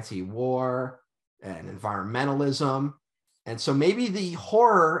 and we're anti-war and environmentalism. And so maybe the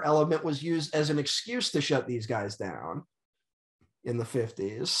horror element was used as an excuse to shut these guys down in the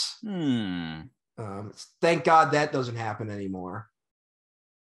 50s. Thank God that doesn't happen anymore.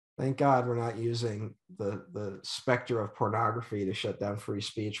 Thank God we're not using the specter of pornography to shut down free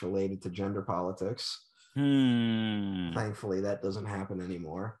speech related to gender politics. Thankfully that doesn't happen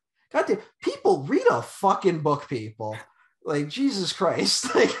anymore. God damn, people read a fucking book, people. Like, Jesus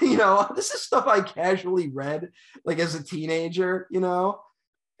Christ. Like, this is stuff I casually read like as a teenager,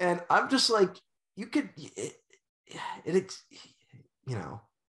 and I'm just like, you could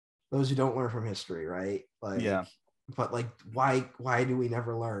those who don't learn from history, right? Like, yeah. But like, why do we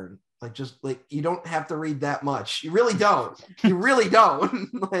never learn? Like, just like, you don't have to read that much. You really don't. You really don't.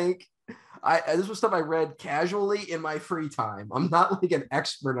 Like, this was stuff I read casually in my free time. I'm not like an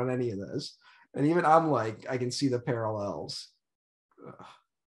expert on any of this, and even I'm like, I can see the parallels.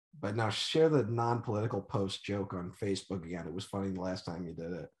 But now share the non-political post joke on Facebook again. It was funny the last time you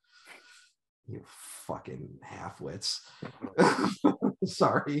did it. You fucking half-wits.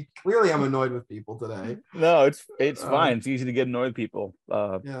 Sorry. Clearly I'm annoyed with people today. No, it's fine. It's easy to get annoyed with people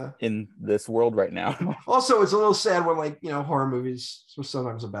Yeah. in this world right now. Also, it's a little sad when, like, horror movies were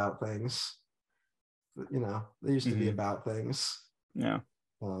sometimes about things. They used to be about things. Yeah.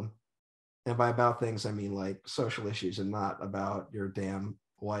 And by about things, I mean like social issues and not about your damn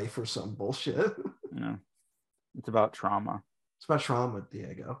wife or some bullshit. Yeah. It's about trauma. It's about trauma,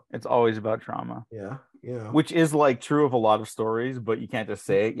 Diego. It's always about trauma. Yeah. Which is like true of a lot of stories, but you can't just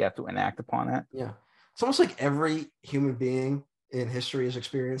say it. You have to enact upon it. Yeah. It's almost like every human being in history has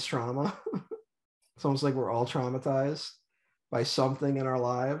experienced trauma. It's almost like we're all traumatized by something in our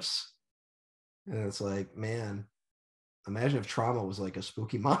lives. And it's like, man, imagine if trauma was like a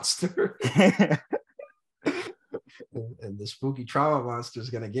spooky monster. And the spooky trauma monster is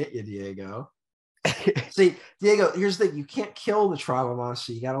going to get you, Diego. See, Diego, here's the thing. You can't kill the trauma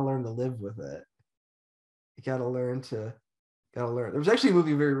monster. You got to learn to live with it. You got to learn. There was actually a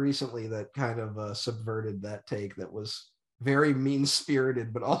movie very recently that kind of subverted that take that was very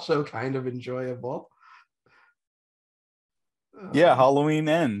mean-spirited, but also kind of enjoyable. Yeah, Halloween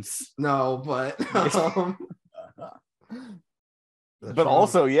Ends. No, but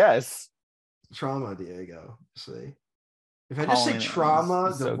also, yes. Trauma, Diego. See, if I just say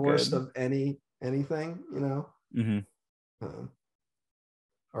trauma divorced of anything, all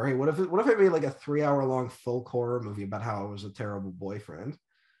right, what if I made like a 3-hour-long folk horror movie about how I was a terrible boyfriend?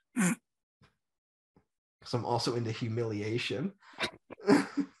 Because I'm also into humiliation.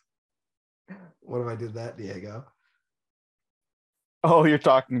 What if I did that, Diego? Oh, you're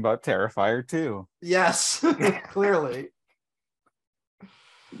talking about Terrifier 2. Yes, clearly.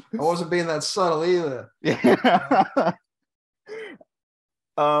 I wasn't being that subtle either. Yeah.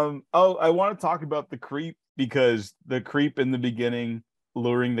 I want to talk about the creep, because the creep in the beginning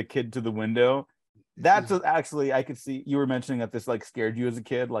luring the kid to the window. That's actually, I could see you were mentioning that this like scared you as a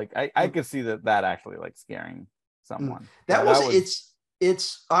kid. Like I could see that actually like scaring someone.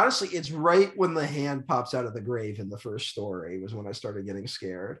 It's honestly, it's right when the hand pops out of the grave in the first story was when I started getting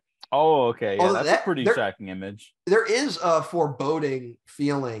scared. Oh, okay. Yeah, that's a pretty shocking image. There is a foreboding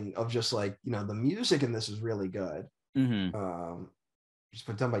feeling of just like, the music in this is really good. It's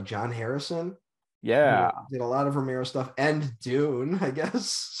been done by John Harrison. Yeah. Did a lot of Romero stuff and Dune, I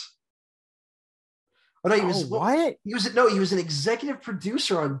guess. Oh no, he was what? He was an executive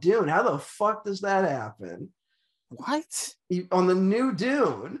producer on Dune. How the fuck does that happen? What? On the new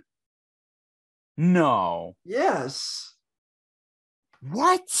Dune? No. Yes.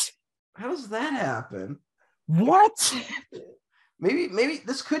 What? How does that happen? What? Maybe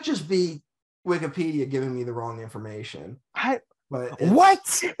this could just be Wikipedia giving me the wrong information. What? Well,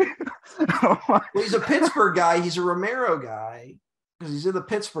 he's a Pittsburgh guy. He's a Romero guy because he's in the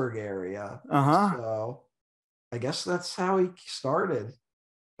Pittsburgh area. So I guess that's how he started.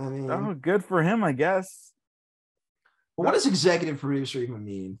 I mean, good for him, I guess. But what does executive producer even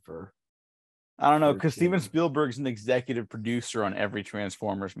mean for? I don't know, because Steven Spielberg's an executive producer on every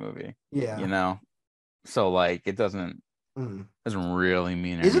Transformers movie. Yeah. So like it doesn't really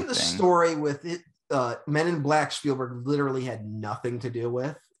mean anything. Isn't the story with it Men in Black Spielberg literally had nothing to do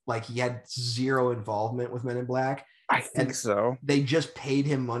with? Like he had zero involvement with Men in Black. I think so. They just paid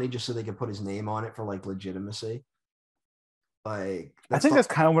him money just so they could put his name on it for like legitimacy. Like I think that's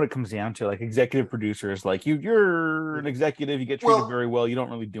kind of what it comes down to. Like executive producers, like you're an executive, you get treated very well. You don't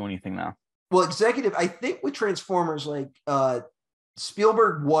really do anything now. Well, executive, I think with Transformers, like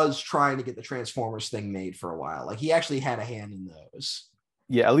Spielberg was trying to get the Transformers thing made for a while. Like he actually had a hand in those.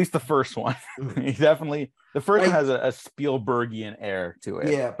 Yeah, at least the first one. He definitely, the first one has a Spielbergian air to it.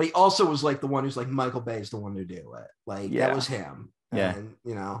 Yeah, but he also was like the one who's like, Michael Bay's the one to do it. Like that was him. Yeah. And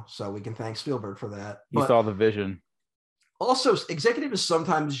so we can thank Spielberg for that. He saw the vision. Also, executive is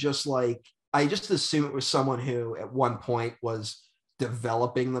sometimes just like, I just assume it was someone who at one point was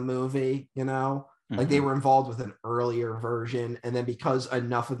developing the movie, like they were involved with an earlier version. And then because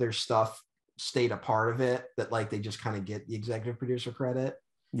enough of their stuff stayed a part of it, that like they just kind of get the executive producer credit.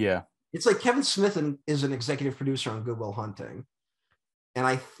 Yeah. It's like Kevin Smith is an executive producer on Good Will Hunting. And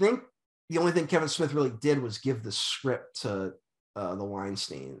I think the only thing Kevin Smith really did was give the script to the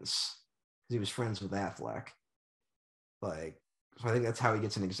Weinsteins because he was friends with Affleck. Like, so I think that's how he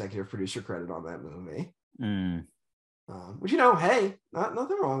gets an executive producer credit on that movie. Which, hey,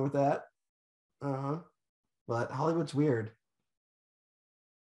 nothing wrong with that. But Hollywood's weird.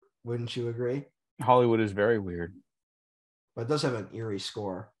 Wouldn't you agree? Hollywood is very weird. But it does have an eerie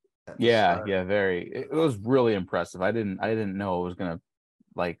score. Yeah, very. It was really impressive. I didn't know it was gonna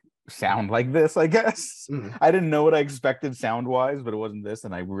like sound like this, I guess. Mm. I didn't know what I expected sound-wise, but it wasn't this,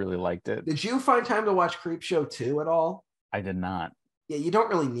 and I really liked it. Did you find time to watch Creepshow 2 at all? I did not. Yeah, you don't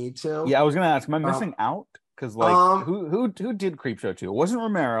really need to. Yeah, I was gonna ask, am I missing out? Because like who did Creepshow 2? It wasn't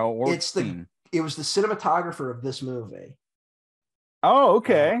Romero or Dean. It was the cinematographer of this movie. Oh,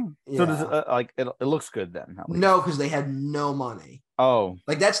 okay. Yeah. So does it looks good then? No, because they had no money. Oh,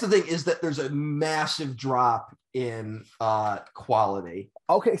 like that's the thing, is that there's a massive drop in quality.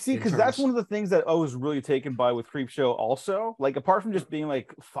 Okay, see, because that's one of the things that I was really taken by with Creepshow also. Like, apart from just being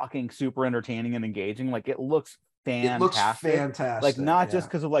like fucking super entertaining and engaging, like it looks fantastic. It looks fantastic. Like not just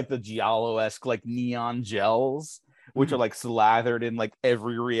because of like the Giallo-esque like neon gels, which are like slathered in like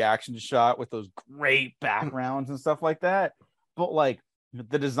every reaction shot with those great backgrounds and stuff like that, but like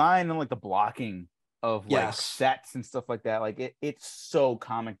the design and like the blocking of like sets and stuff like that. Like it's so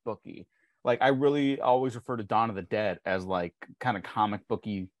comic booky. Like I really always refer to Dawn of the Dead as like kind of comic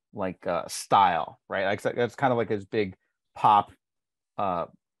booky like style, right? Like that's kind of like his big pop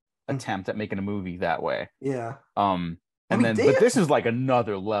attempt at making a movie that way. Yeah. But this is like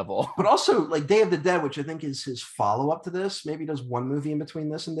another level. But also like Day of the Dead, which I think is his follow-up to this. Maybe does one movie in between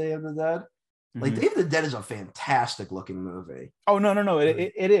this and Day of the Dead. Like Day of the Dead is a fantastic looking movie. Oh no.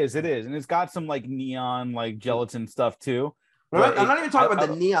 It is. And it's got some like neon like gelatin stuff too. I'm not even talking about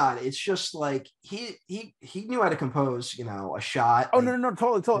the neon. It's just like he knew how to compose, a shot. Oh no,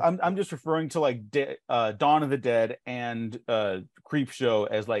 totally. I'm just referring to like Dawn of the Dead and Creepshow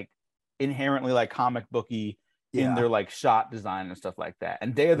as like inherently like comic booky in their like shot design and stuff like that.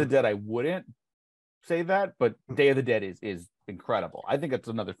 And Day of the Dead, I wouldn't say that, but Day of the Dead is incredible. I think it's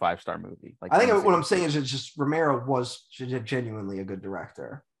another 5-star movie. Like I think what I'm saying is it's just Romero was genuinely a good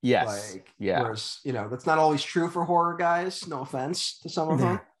director. Yes. Whereas, that's not always true for horror guys. No offense to some of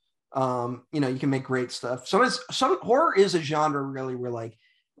them. You can make great stuff. Some horror is a genre really where like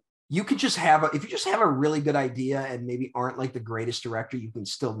you could just if you just have a really good idea and maybe aren't like the greatest director, you can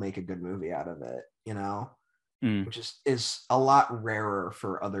still make a good movie out of it, which is a lot rarer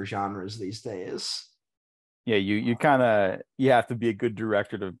for other genres these days. Yeah, you kind of have to be a good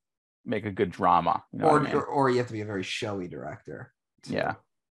director to make a good drama, or you have to be a very showy director.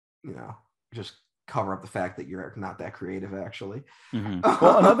 Just cover up the fact that you're not that creative actually.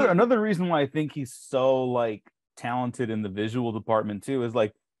 Well, another reason why I think he's so like talented in the visual department too is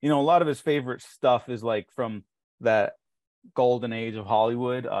like, a lot of his favorite stuff is like from that golden age of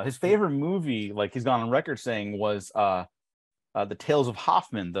Hollywood. His favorite movie, like he's gone on record saying, was the Tales of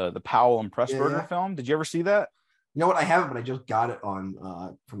Hoffman, the Powell and Pressburger film. Did you ever see that? You know what? I haven't, but I just got it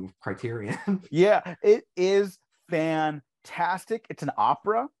on from Criterion. Yeah, it is fantastic. It's an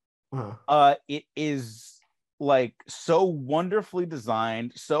opera. It is like so wonderfully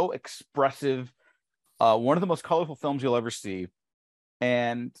designed, so expressive. One of the most colorful films you'll ever see,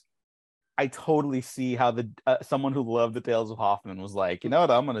 and I totally see how someone who loved the Tales of Hoffman was like, you know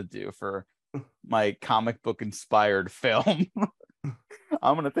what I'm gonna do for my comic book inspired film.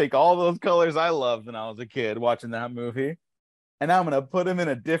 I'm gonna take all those colors I loved when I was a kid watching that movie, and I'm gonna put them in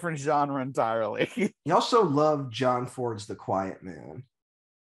a different genre entirely. He also loved John Ford's The Quiet Man.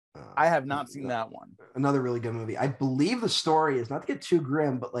 I have not seen that one. Another really good movie. I believe the story is, not to get too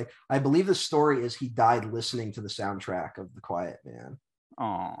grim, but like I believe the story is he died listening to the soundtrack of The Quiet Man.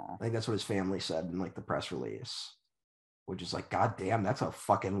 Oh, I think that's what his family said in like the press release, which is like, God damn, that's a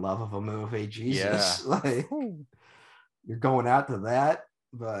fucking love of a movie. Jesus. Yeah. Like you're going out to that,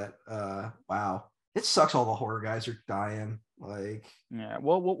 but wow. It sucks all the horror guys are dying. Like, yeah,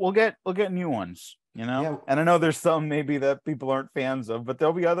 well, we'll get new ones, Yeah. And I know there's some maybe that people aren't fans of, but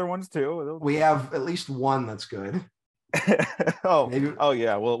there'll be other ones too. We have at least one that's good.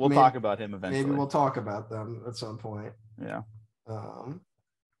 Yeah, we'll talk about him eventually. Maybe we'll talk about them at some point. Yeah.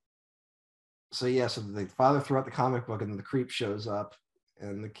 So the father threw out the comic book, and the creep shows up,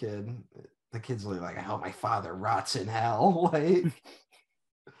 and the kid's like, I hope my father rots in hell. Like,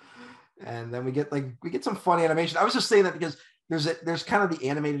 and then we get some funny animation. I was just saying that because there's kind of the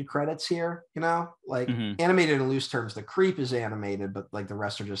animated credits here, like animated in loose terms. The creep is animated, but like the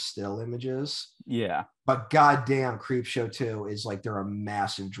rest are just still images. Yeah. But goddamn, Creepshow 2 is like they're a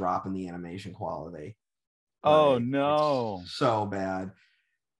massive drop in the animation quality. Oh no, so bad.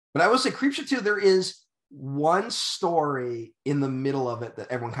 But I will say Creepshow 2, there is one story in the middle of it that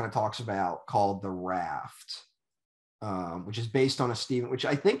everyone kind of talks about called The Raft, which is based on which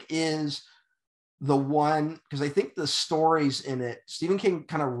I think is the one, because I think the stories in it, Stephen King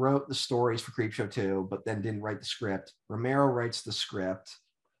kind of wrote the stories for Creepshow 2, but then didn't write the script. Romero writes the script.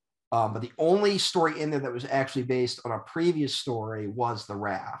 But the only story in there that was actually based on a previous story was The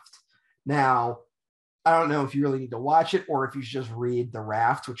Raft. Now, I don't know if you really need to watch it or if you should just read The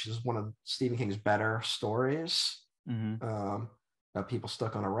Raft, which is one of Stephen King's better stories. About people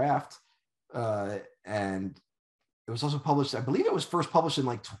stuck on a raft. And it was also published, I believe it was first published in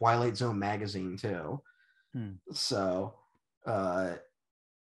like Twilight Zone magazine too. So that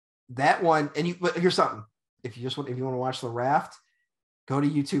one, and but here's something. If you want to watch The Raft, go to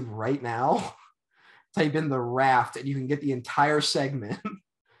YouTube right now, type in The Raft, and you can get the entire segment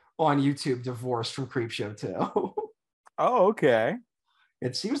on YouTube, divorced from Creepshow 2. Oh, okay.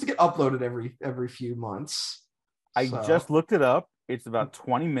 It seems to get uploaded every few months. I just looked it up. It's about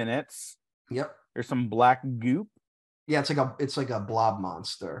 20 minutes. Yep. There's some black goop. Yeah, it's like a blob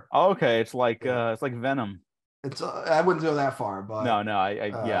monster. Oh, okay, it's like Venom. It's I wouldn't go that far, but no,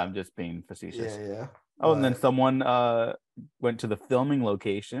 I'm just being facetious. Yeah. Oh, and then someone went to the filming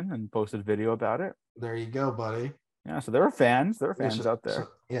location and posted video about it. There you go, buddy. Yeah, so there are fans. There are fans out there.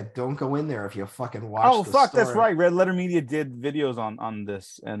 Don't go in there if you fucking watch. Oh, fuck, that's right. Red Letter Media did videos on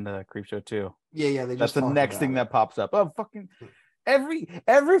this and Creepshow too. Yeah. That's the next thing that pops up. Oh, fucking every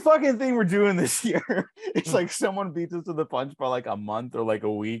fucking thing we're doing this year. It's like someone beats us to the punch by like a month or like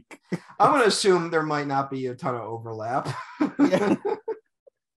a week. I'm gonna assume there might not be a ton of overlap.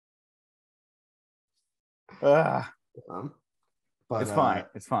 Yeah. But it's fine.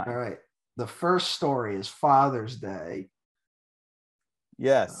 It's fine. All right. The first story is Father's Day.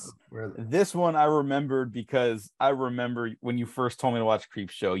 Yes. This one I remembered because I remember when you first told me to watch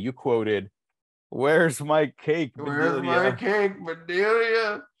Creepshow, you quoted, "Where's my cake, Bedelia?" Where's my cake,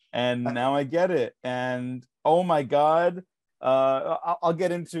 Bedelia? And now I get it. And oh my God. I'll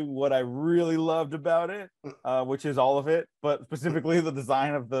get into what I really loved about it, which is all of it, but specifically the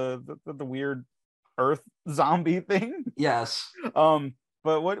design of the weird Earth zombie thing. Yes.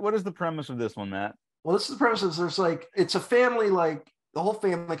 But what is the premise of this one, Matt? Well, this is the premise. There's like, it's a family, like the whole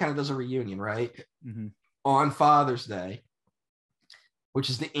family kind of does a reunion, right? On Father's Day, which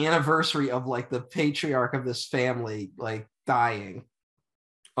is the anniversary of like the patriarch of this family, like dying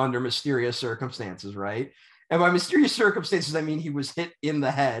under mysterious circumstances, right? And by mysterious circumstances, I mean he was hit in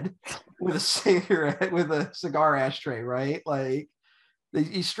the head with a cigar ashtray, right? Like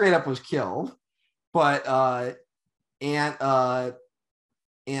he straight up was killed. But Aunt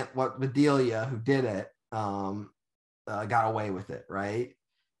Bedelia, who did it, got away with it, right?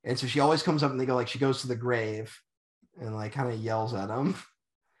 And so she always comes up and they go, like, she goes to the grave and like kind of yells at him,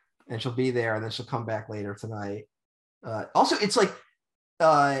 and she'll be there, and then she'll come back later tonight. Also, it's like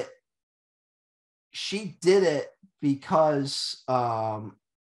she did it because her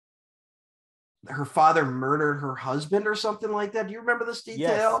father murdered her husband or something like that. Do you remember this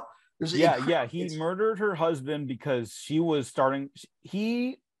detail? Yes. He murdered her husband because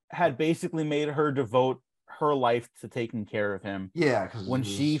he had basically made her devote her life to taking care of him. Yeah. When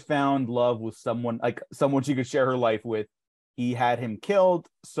she found love with someone, like someone she could share her life with, he had him killed,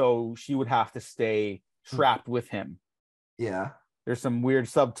 so she would have to stay trapped with him. Yeah. There's some weird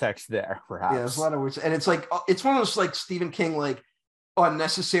subtext there, perhaps. Yeah, there's a lot of words. And it's like, it's one of those like Stephen King, like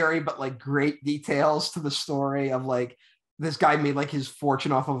unnecessary, but like great details to the story of like, this guy made like his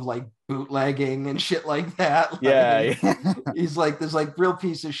fortune off of like bootlegging and shit like that. Like, yeah. He's like this like real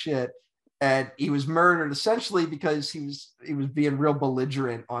piece of shit. And he was murdered essentially because he was being real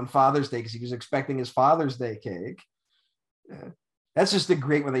belligerent on Father's Day because he was expecting his Father's Day cake. Yeah. That's just the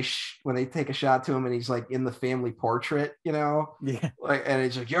great when they take a shot to him and he's like in the family portrait, you know? Yeah. Like, and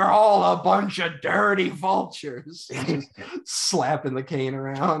it's like, you're all a bunch of dirty vultures. Just slapping the cane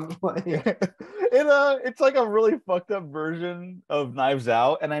around. Like, it's like a really fucked up version of Knives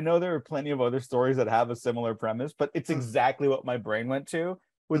Out. And I know there are plenty of other stories that have a similar premise, but it's exactly what my brain went to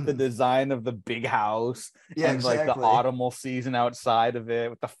with the design of the big house like the autumnal season outside of it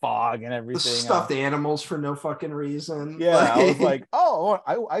with the fog and everything. The stuffed animals for no fucking reason. Yeah, I was like, oh,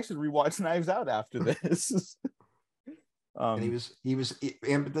 I should rewatch Knives Out after this. And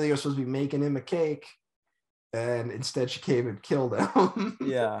Aunt Bedelia was supposed to be making him a cake, and instead she came and killed him.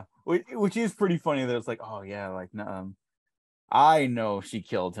 Yeah, which is pretty funny that it's like, oh yeah, like I know she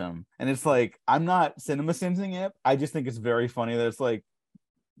killed him, and it's like I'm not cinema sensing it. I just think it's very funny that it's like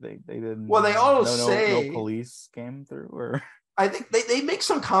they didn't. Well, they all say no police came through, or I think they make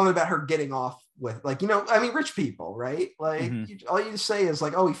some comment about her getting off with, like, you know, I mean, rich people, right? Like all you say is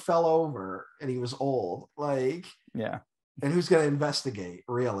like, oh, he fell over and he was old, like, yeah. And who's going to investigate,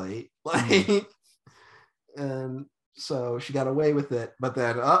 really? Like, and so she got away with it. But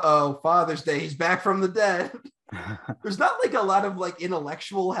then, Father's Day, he's back from the dead. There's not like a lot of like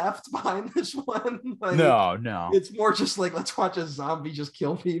intellectual heft behind this one. Like, No. it's more just like, let's watch a zombie just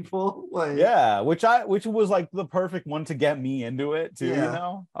kill people. Like, Yeah, which was like the perfect one to get me into it too. Yeah. You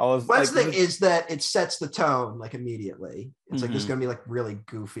know, I was well, like, that's the thing is that it sets the tone like immediately. It's like, this is Mhm. gonna be like really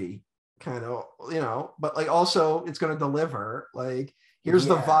goofy, kind of, but like also it's gonna deliver. Like, here's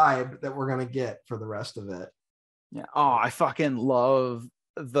the Yeah. vibe that we're gonna get for the rest of it. Yeah. Oh, I fucking love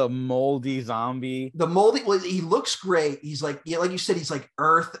the moldy zombie. The moldy, well, he looks great. He's like, yeah, like you said, he's like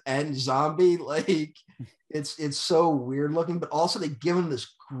earth and zombie. Like, it's so weird looking, but also they give him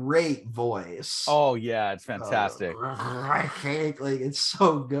this great voice. Oh yeah, it's fantastic. I think like it's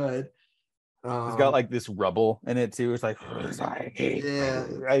so good. It's got like this rubble in it too. It's like, yeah,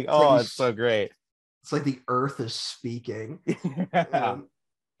 like, oh, it's so great. It's like the earth is speaking. Yeah.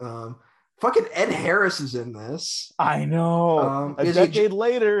 And, fucking Ed Harris is in this. I know. A is decade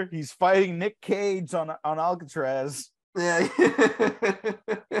later, he's fighting Nick Cage on Alcatraz. Yeah.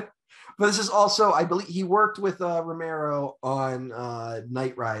 But this is also, I believe he worked with Romero on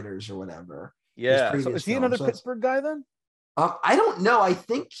Night Riders or whatever. Yeah. So is he another Pittsburgh guy then? I don't know. I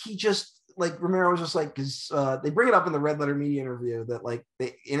think he just like Romero was just like, because they bring it up in the Red Letter Media interview that like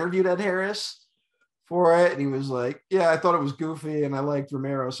they interviewed Ed Harris for it, and he was like, yeah, I thought it was goofy and I liked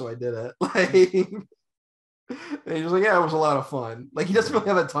Romero, so I did it. Like, and he was like, yeah, it was a lot of fun. Like, he doesn't really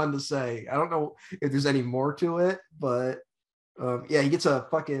have a ton to say. I don't know if there's any more to it, but yeah, he gets a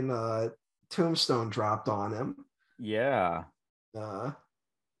fucking tombstone dropped on him. Yeah. Yeah,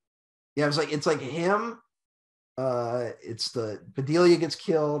 it's like him. It's the Bedelia gets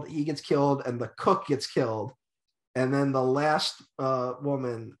killed, he gets killed, and the cook gets killed. And then the last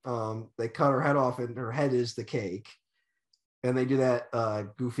woman, they cut her head off, and her head is the cake. And they do that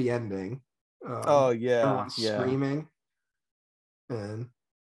goofy ending. Oh yeah, screaming. And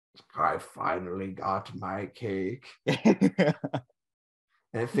I finally got my cake.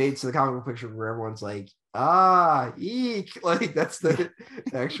 And it fades to the comic book picture where everyone's like, eek. Like, that's the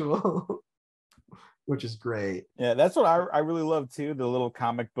actual, which is great. Yeah, that's what I really love too, the little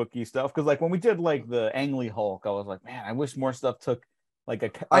comic booky stuff. Because like when we did like the Ang Lee Hulk, I was like, man, I wish more stuff took like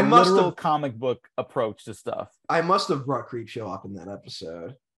a literal comic book approach to stuff. I must have brought Creepshow up in that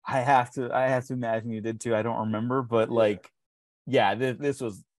episode. I have to imagine you did too. I don't remember, but like, yeah, this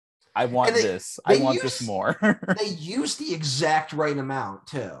was. I want this. I want this more. They use the exact right amount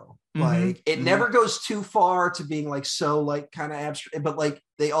too. Like, it never goes too far to being like so like kind of abstract, but like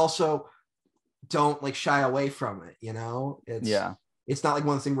they also don't like shy away from it. It's not like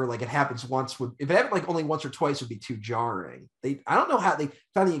one thing where like it happens once. If it happened like only once or twice, would be too jarring. I don't know how they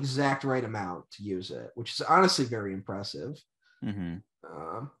found the exact right amount to use it, which is honestly very impressive. Then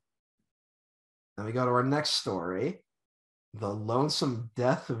we go to our next story. The Lonesome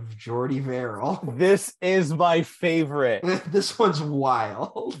Death of Jordy Verrill. This is my favorite. This one's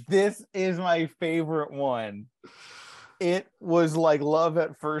wild. This is my favorite one. It was like love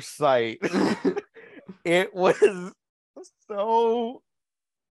at first sight. It was so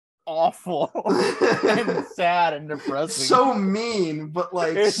awful and sad and depressing. So mean, but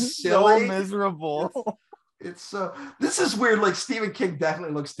like it's silly. So miserable. It's so, this is weird. Like, Stephen King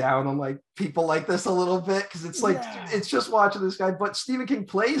definitely looks down on like people like this a little bit, because it's like it's just watching this guy, but Stephen King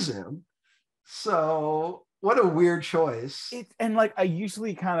plays him. So what a weird choice. And like I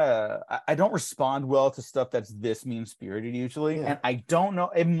usually I don't respond well to stuff that's this mean-spirited usually. And I don't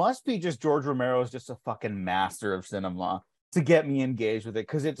know, it must be just George Romero is just a fucking master of cinema to get me engaged with it,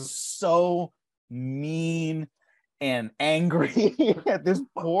 because it's so mean and angry at this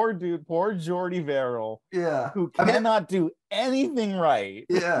poor dude, poor Jordy Verrill, who cannot do anything right.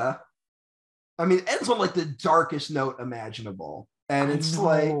 Yeah, I mean, it ends on like the darkest note imaginable, and it's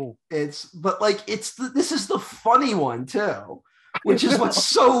this is the funny one too, which is what's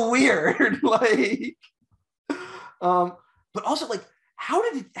so weird. Like, but also like, how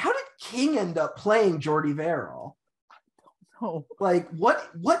did King end up playing Jordy Verrill? Like,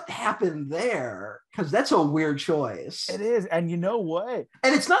 what happened there? Because that's a weird choice. It is. And you know what?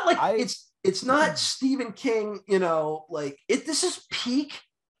 And it's not like it's not Stephen King, like this is peak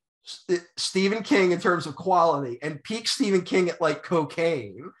Stephen King in terms of quality, and peak Stephen King at like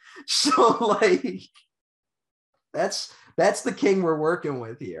cocaine. So like that's the King we're working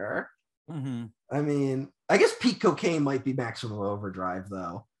with here. I mean, I guess peak cocaine might be Maximum Overdrive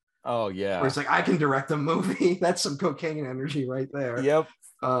though. Oh yeah, where it's like, I can direct a movie. That's some cocaine energy right there. Yep.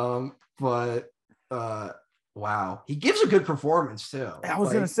 But wow, he gives a good performance too. I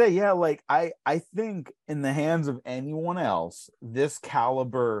was gonna say, yeah, like I think in the hands of anyone else, this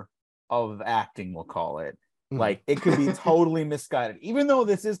caliber of acting, we'll call it, like it could be totally misguided. Even though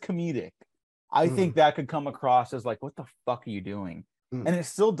this is comedic, I think that could come across as like, what the fuck are you doing? And it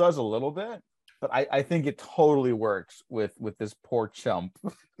still does a little bit, but I think it totally works with this poor chump.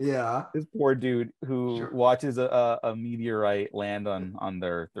 Yeah. This poor dude who watches a meteorite land on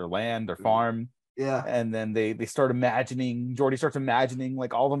their land, their farm. Yeah. And then they start imagining, Jordy starts imagining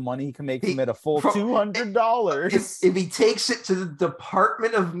like all the money he can make from it, a full $200. If he takes it to the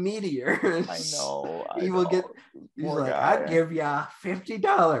Department of Meteors, I know. He will get, he's Poor like, guy. I'd give you $50,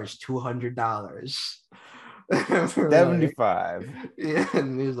 $200. 75. Yeah,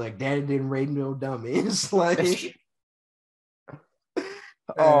 and he was like, Daddy didn't raise no dummies. Like,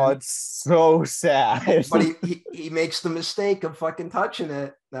 oh, it's so sad. But he makes the mistake of fucking touching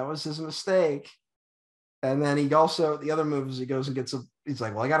it. That was his mistake. And then he also, the other move is he goes and gets he's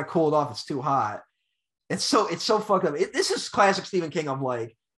like, well, I got to cool it off. It's too hot. It's so fucked up. This is classic Stephen King of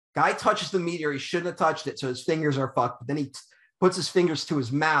like, guy touches the meteor. He shouldn't have touched it. So his fingers are fucked. But then he puts his fingers to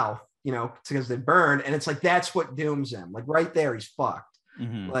his mouth, you know, because they burn. And it's like, that's what dooms him. Like right there, he's fucked.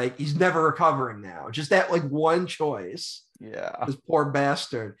 Like he's never recovering now. Just that like one choice. Yeah. This poor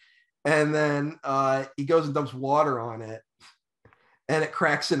bastard. And then he goes and dumps water on it and it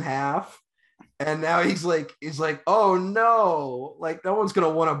cracks in half. And now he's like, oh no, like no one's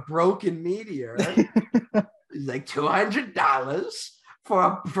gonna want a broken meteor. He's like, $200 for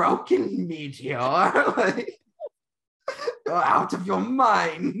a broken meteor. Like, go out of your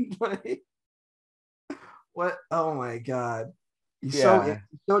mind. Like, what? Oh my god. He's so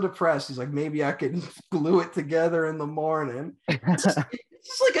depressed. He's like, maybe I can glue it together in the morning. It's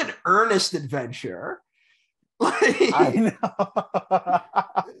like an Ernest adventure. Like, I know.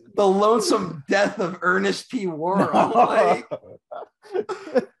 The Lonesome Death of Ernest P. Worrell. No. Like,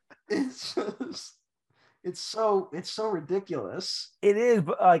 it's so ridiculous. It is,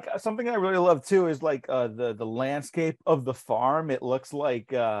 but like something I really love too is like the landscape of the farm. It looks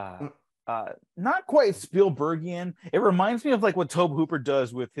like not quite Spielbergian. It reminds me of like what Tobe Hooper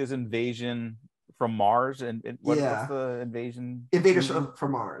does with his Invasion from Mars and what's the invasion? Invaders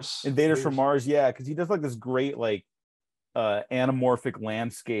from Mars. Invaders from Mars, yeah, because he does like this great like anamorphic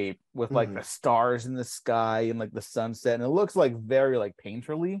landscape with like the stars in the sky and like the sunset, and it looks like very like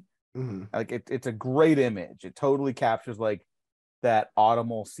painterly. Like it's a great image. It totally captures like that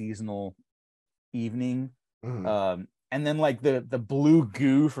autumnal seasonal evening. And then like the blue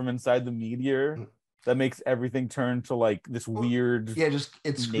goo from inside the meteor that makes everything turn to like this weird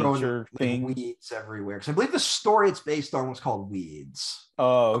it's nature thing. Like weeds everywhere. Because I believe the story it's based on was called Weeds.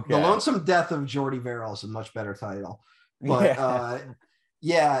 Oh, okay. The Lonesome Death of Jordy Verrill is a much better title. But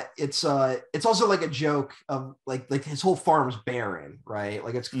it's also like a joke of like his whole farm's barren, right?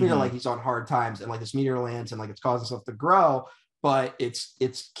 Like it's clear like he's on hard times and like this meteor lands and like it's causing stuff to grow, but it's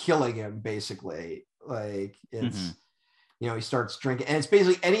killing him basically. Like it's you know, he starts drinking and it's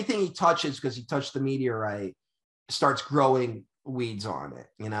basically anything he touches because he touched the meteorite starts growing weeds on it,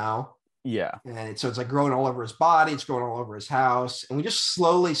 you know? Yeah. And so it's like growing all over his body, it's growing all over his house, and we just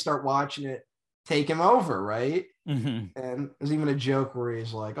slowly start watching it take him over, right? And there's even a joke where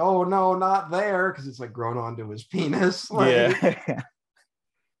he's like, oh no, not there, because it's like grown onto his penis. Like,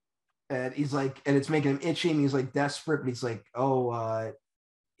 and he's like, and it's making him itchy, and he's like desperate, but he's like,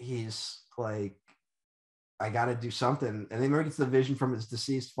 he's like, I gotta do something. And then he gets the vision from his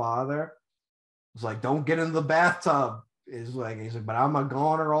deceased father. He's like, don't get in the bathtub. He's like, but I'm a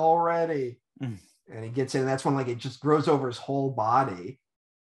goner already. And he gets in, and that's when like it just grows over his whole body.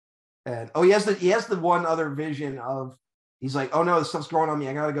 And he has the one other vision of, he's like, oh no, this stuff's growing on me,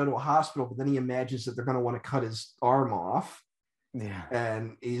 I gotta go to a hospital. But then he imagines that they're gonna want to cut his arm off. Yeah.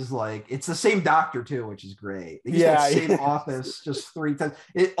 And he's like, it's the same doctor too, which is great. They use that same office just 3 times.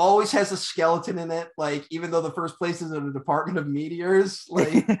 It always has a skeleton in it, like even though the first place is in the Department of Meteors.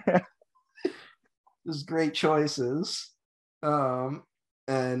 Like there's great choices. And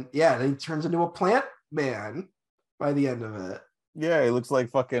then he turns into a plant man by the end of it. Yeah, he looks like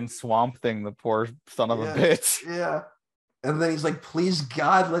fucking Swamp Thing, the poor son of a bitch. Yeah. And then he's like, please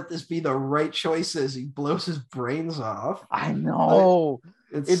God, let this be the right choices. He blows his brains off. I know.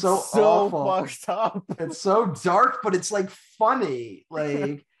 Like, it's so awful. Fucked up. It's so dark, but it's like funny.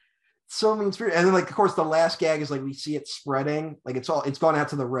 Like so mean spirited. And then like, of course, the last gag is like, we see it spreading. Like it's gone out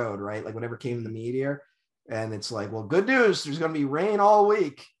to the road, right? Like whatever came in the meteor. And it's like, well, good news. There's going to be rain all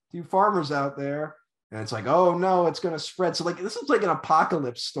week. 2 farmers out there. And it's like, oh no, it's going to spread. So like, this is like an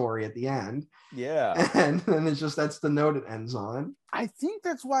apocalypse story at the end. Yeah. And then it's just, that's the note it ends on. I think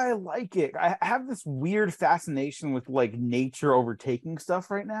that's why I like it. I have this weird fascination with like nature overtaking stuff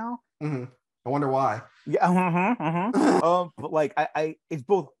right now. I wonder why. Yeah. But like, I it's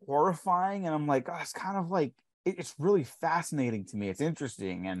both horrifying and I'm like, oh, it's kind of like, it's really fascinating to me. It's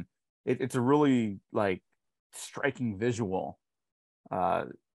interesting. And it's a really like striking visual. I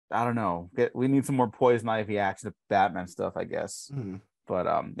don't know. We need some more poison ivy action Batman stuff, I guess. But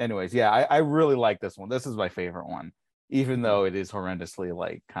anyways, yeah, I really like this one. This is my favorite one, even though it is horrendously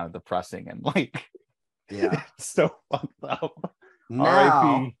like kind of depressing and like so fucked up. Now,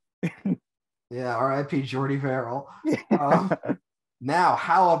 R.I.P. yeah, R.I.P. Jordy Verrill. Yeah. Now,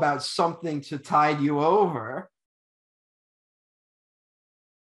 how about something to tide you over?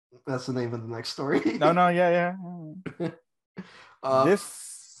 That's the name of the next story. No, yeah.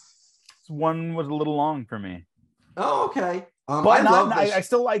 This one was a little long for me. Oh, okay. But I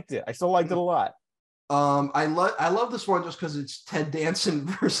still liked it. I still liked it a lot. I love this one just because it's Ted Danson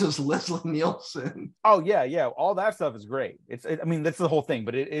versus Leslie Nielsen. Oh yeah. All that stuff is great. I mean, that's the whole thing.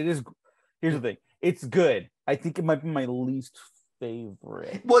 But it is. Here's the thing. It's good. I think it might be my least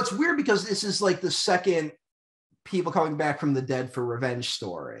favorite. Well, it's weird because this is like the second people coming back from the dead for revenge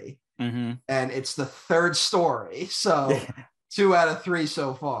story, and it's the third story. So 2 out of 3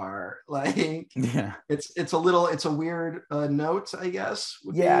 so far. Like, it's a weird note, I guess.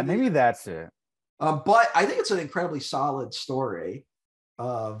 Yeah, maybe that's it. But I think it's an incredibly solid story.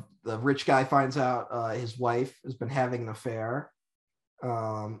 The rich guy finds out his wife has been having an affair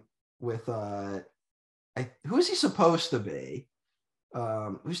with who is he supposed to be?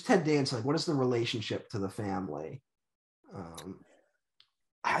 Who's Ted Danson? Like, what is the relationship to the family?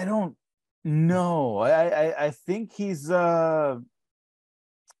 I don't know. I think he's the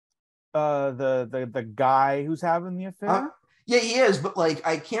guy who's having the affair. Yeah, he is, but like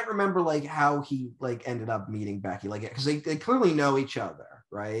I can't remember like how he like ended up meeting Becky, like because they clearly know each other,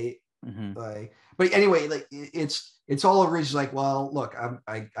 right? Like, but anyway, like it's all over. He's like, well, look,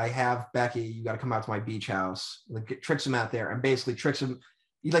 I have Becky. You got to come out to my beach house. Like, tricks him out there and basically tricks him.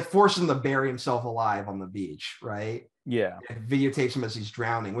 He like forces him to bury himself alive on the beach, right? Yeah. And videotapes him as he's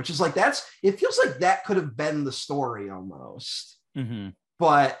drowning, which is like it feels like that could have been the story almost.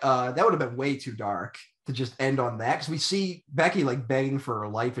 But that would have been way too dark to just end on that, because we see Becky like begging for her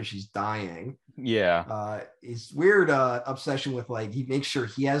life as she's dying. Yeah. His weird obsession with like he makes sure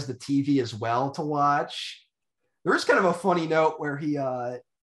he has the TV as well to watch. There is kind of a funny note where he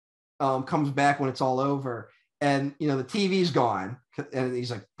comes back when it's all over, and you know the TV's gone, and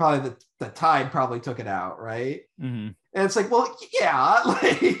he's like, probably the tide probably took it out, right? And it's like, well, yeah,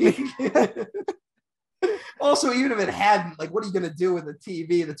 like. Also, even if it hadn't, like, what are you going to do with a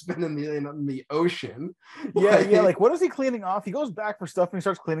TV that's been in the ocean? Yeah. Like, what is he cleaning off? He goes back for stuff and he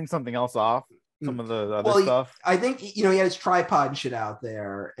starts cleaning something else off. Some of the other stuff. I think, he had his tripod and shit out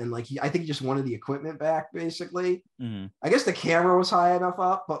there. And, like, I think he just wanted the equipment back, basically. I guess the camera was high enough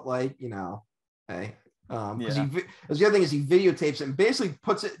up, but, like, hey. Because the other thing is he videotapes it and basically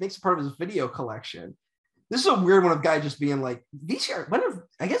makes it part of his video collection. This is a weird one of guy just being like VCR.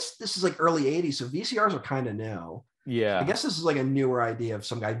 I guess this is like early 80s, so VCRs are kind of new. Yeah. I guess this is like a newer idea of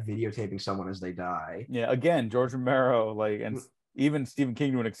some guy videotaping someone as they die. Yeah. Again, George Romero, like, and even Stephen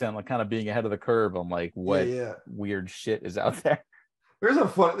King to an extent, like kind of being ahead of the curve on like what weird shit is out there. There's a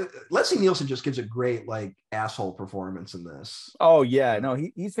fun. Leslie Nielsen just gives a great like asshole performance in this. Oh yeah, no,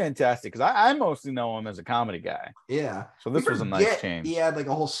 he's fantastic, because I mostly know him as a comedy guy. Yeah, so this was a nice change. He had like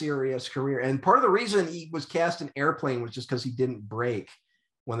a whole serious career, and part of the reason he was cast in Airplane was just because he didn't break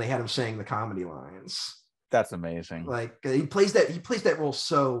when they had him saying the comedy lines. That's amazing. Like he plays that role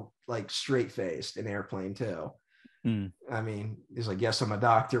so like straight faced in Airplane too. I mean, he's like, yes, I'm a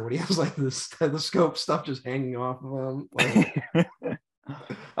doctor, when he has like this stethoscope stuff just hanging off of him. Like,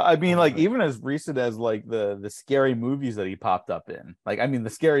 I mean, like, even as recent as like the scary movies that he popped up in, like, I mean, the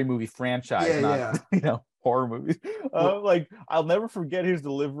scary movie franchise, not horror movies. Like, I'll never forget his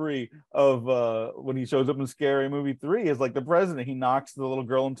delivery of when he shows up in Scary Movie 3 as like the president. He knocks the little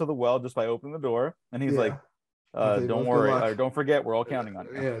girl into the well just by opening the door, and he's like, "Don't worry, don't forget, we're all counting on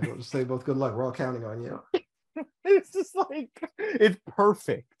you." Yeah, don't say both good luck. We're all counting on you. It's just like, it's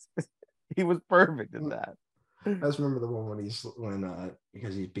perfect. He was perfect in that. I just remember the one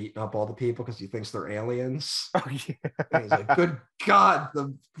because he's beating up all the people because he thinks they're aliens. Oh yeah. And he's like, good God,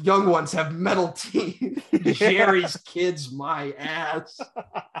 the young ones have metal teeth. Jerry's kids my ass.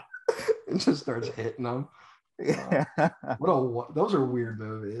 And just starts hitting them. Those are weird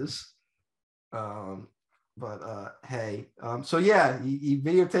movies. Hey, so yeah, he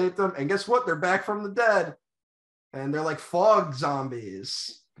videotaped them, and guess what? They're back from the dead, and they're like fog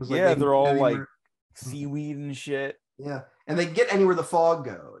zombies. Like, they're all like seaweed and shit. Yeah, and they get anywhere the fog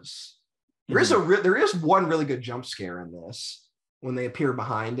goes. There is one really good jump scare in this when they appear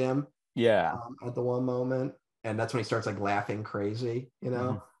behind him. Yeah, at the one moment, and that's when he starts like laughing crazy.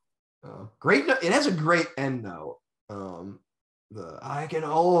 Great. It has a great end note. I can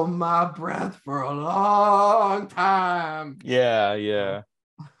hold my breath for a long time. Yeah.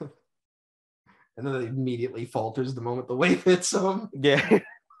 And then it immediately falters the moment the wave hits him. Yeah.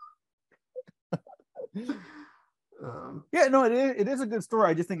 Yeah, no, it is a good story.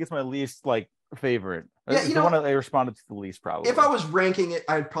 I just think it's my least favorite. Yeah, it's the one I responded to the least, probably. If I was ranking it,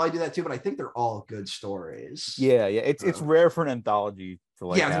 I'd probably do that too, but I think they're all good stories. Yeah. It's rare for an anthology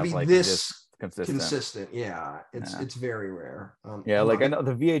to to be this consistent. Yeah, it's very rare. I know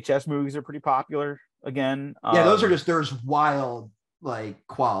the VHS movies are pretty popular again. Those are there's wild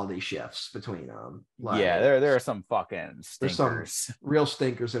quality shifts between them. There are some fucking stinkers. There's some real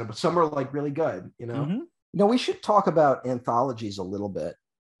stinkers in it, but some are really good. We should talk about anthologies a little bit,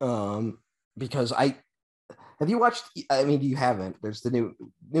 because have you watched? I mean, you haven't. There's the new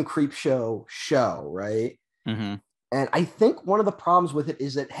CREEPSHOW show, right? Mm-hmm. And I think one of the problems with it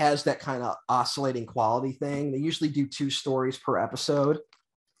is it has that kind of oscillating quality thing. They usually do 2 stories per episode,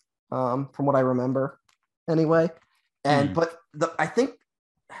 from what I remember, anyway. And but I think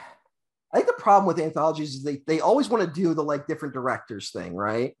the problem with anthologies is they always want to do the different directors thing,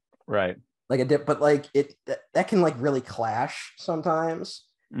 right? Right. That can really clash sometimes.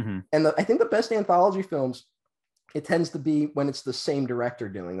 Mm-hmm. And I think the best anthology films, it tends to be when it's the same director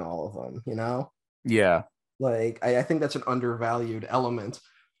doing all of them, Yeah. I think that's an undervalued element,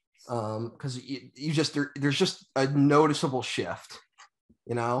 because there's just a noticeable shift,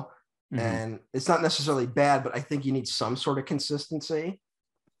 Mm-hmm. and it's not necessarily bad, but I think you need some sort of consistency.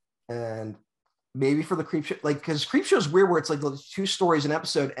 And maybe for the CREEPSHOW, because CREEPSHOW is weird where it's 2 stories an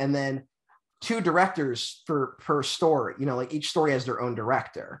episode and then 2 directors per story, each story has their own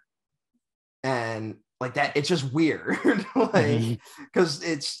director. And that, it's just weird.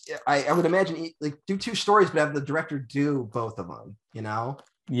 Because I would imagine do 2 stories, but have the director do both of them,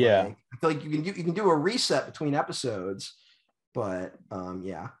 Yeah. I feel like you can do a reset between episodes, but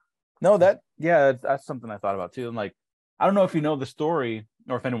yeah. No, that's something I thought about too. And I don't know if you know the story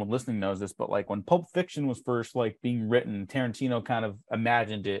or if anyone listening knows this, but when Pulp Fiction was first being written, Tarantino kind of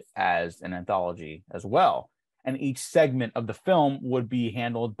imagined it as an anthology as well. And each segment of the film would be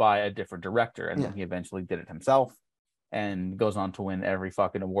handled by a different director. And then he eventually did it himself and goes on to win every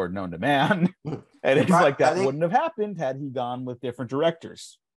fucking award known to man. And it's that wouldn't have happened had he gone with different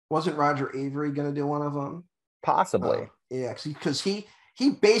directors. Wasn't Roger Avery going to do one of them? Possibly. Yeah, because he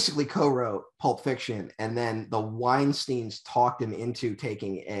basically co-wrote Pulp Fiction, and then the Weinsteins talked him into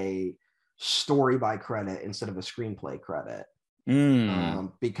taking a story by credit instead of a screenplay credit.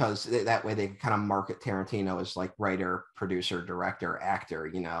 Because that way they can kind of market Tarantino as writer, producer, director, actor,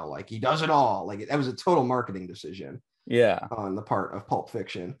 he does it all. That was a total marketing decision. Yeah. On the part of Pulp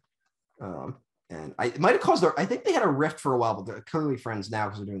Fiction. And it might have caused I think they had a rift for a while, but they're currently friends now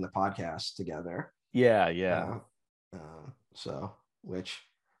because they're doing the podcast together. Yeah. So, which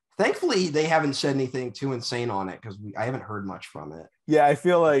thankfully they haven't said anything too insane on it, because I haven't heard much from it. Yeah, I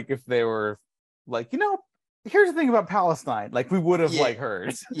feel if they were here's the thing about Palestine, we would have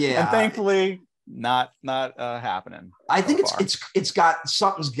heard. Yeah. And thankfully not happening. I think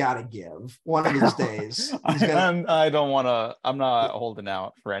something's got to give one of these days. I'm not holding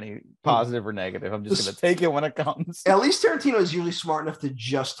out for any positive or negative. I'm just going to take it when it comes. At least Tarantino is usually smart enough to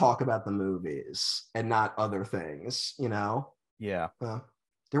just talk about the movies and not other things, Yeah.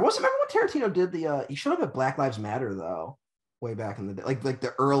 There was, remember when Tarantino did he showed up at Black Lives Matter though, way back in the day, like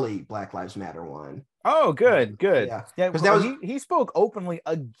the early Black Lives Matter one. Oh, good. Yeah, because that was he spoke openly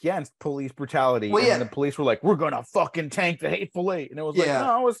against police brutality. Well, and the police were like, "We're gonna fucking tank the Hateful Eight," and it was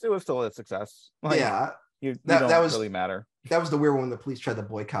no, it was still a success. That was really matter. That was the weird one when the police tried to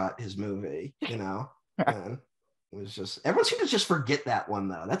boycott his movie. And it was just everyone seemed to just forget that one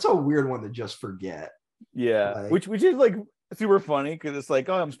though. That's a weird one to just forget. Yeah, which is super funny because it's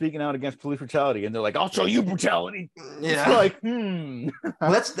oh, I'm speaking out against police brutality, and they're like, I'll show you brutality. Yeah, it's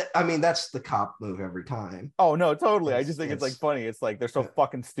well, that's the cop move every time. Oh no, totally. I just think it's funny. It's they're so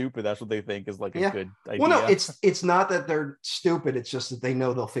fucking stupid. That's what they think is a good idea. Well, no, it's not that they're stupid. It's just that they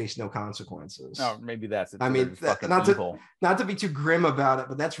know they'll face no consequences. Oh, maybe that's it. I mean, not to be too grim about it,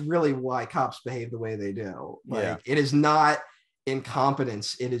 but that's really why cops behave the way they do. It is not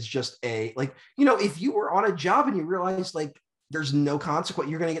incompetence. It is just if you were on a job and you realize there's no consequence,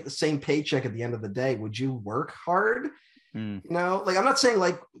 you're going to get the same paycheck at the end of the day, would you work hard? I'm not saying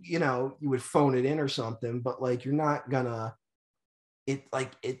you would phone it in or something, but you're not gonna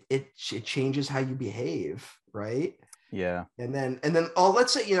it changes how you behave, right? Yeah. And then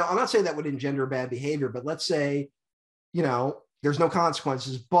let's say I'm not saying that would engender bad behavior, but let's say there's no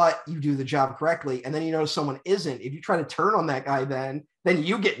consequences, but you do the job correctly. And then someone isn't. If you try to turn on that guy, then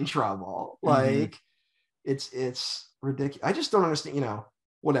you get in trouble. It's ridiculous. I just don't understand,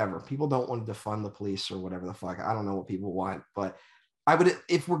 whatever. People don't want to defund the police or whatever the fuck. I don't know what people want, but I would,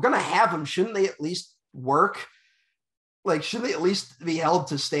 if we're gonna have them, shouldn't they at least work? Like, shouldn't they at least be held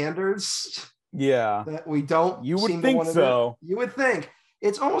to standards? Yeah. That we don't. You would think so. You would think.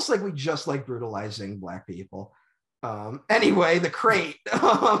 It's almost like we just like brutalizing Black people. Anyway, the crate.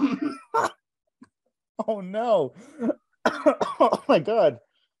 Oh no. Oh my god.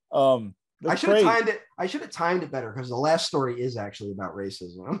 I should have timed it. I should have timed it better because the last story is actually about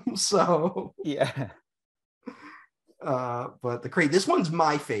racism. So yeah. But the crate. This one's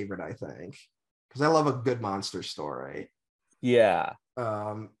my favorite, I think, because I love a good monster story. Yeah.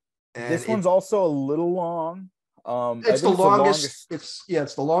 And this one's also a little long. It's the longest.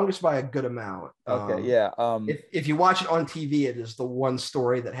 It's the longest by a good amount. Okay, yeah. If you watch it on TV, it is the one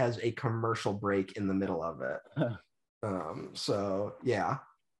story that has a commercial break in the middle of it. So yeah,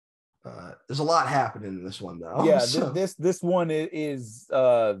 there's a lot happening in this one though. Yeah, so. this one is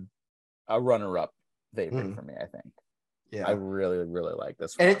a runner-up favorite for me, I think. Yeah, I really, really like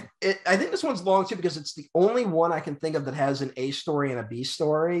this one. And I think this one's long too because it's the only one I can think of that has an A story and a B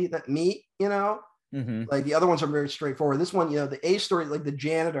story that meet. Like the other ones are very straightforward. This one, the A story, like the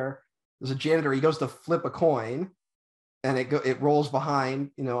janitor, there's a janitor. He goes to flip a coin, and it rolls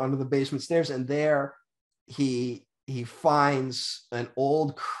behind, under the basement stairs, and there he finds an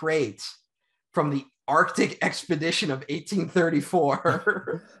old crate from the Arctic expedition of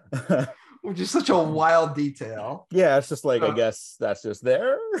 1834. Which is such a wild detail. Yeah, it's just like I guess that's just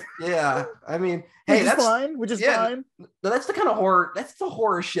there. Yeah, I mean, hey, that's fine. Which is fine. That's the kind of horror. That's the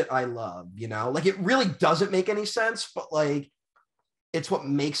horror shit I love. Like it really doesn't make any sense, but like, it's what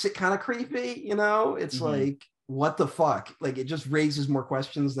makes it kind of creepy. It's like, what the fuck? Like, it just raises more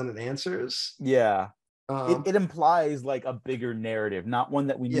questions than it answers. Yeah. It implies like a bigger narrative, not one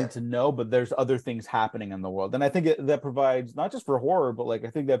that we need to know, but there's other things happening in the world. And I think that provides not just for horror, but like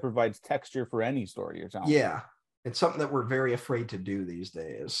I think that provides texture for any story you're telling. Yeah. It's something that we're very afraid to do these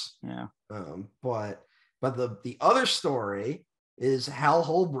days. Yeah. But the other story is Hal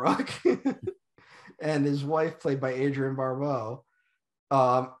Holbrook and his wife, played by Adrienne Barbeau.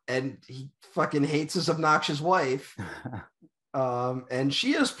 And he fucking hates his obnoxious wife. And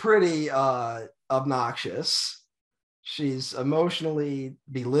she is pretty obnoxious. She's emotionally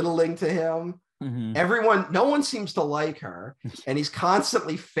belittling to him. No one seems to like her, and he's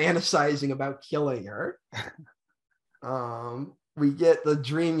constantly fantasizing about killing her. We get the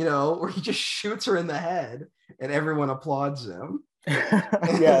dream, where he just shoots her in the head and everyone applauds him. Yeah,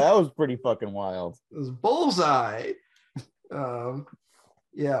 that was pretty fucking wild. It was bullseye.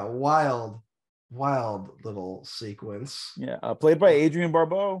 Yeah, wild little sequence. Yeah, played by Adrienne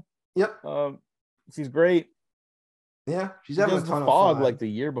Barbeau. Yep. She's great. Yeah, she's having a ton of Fog fun. like the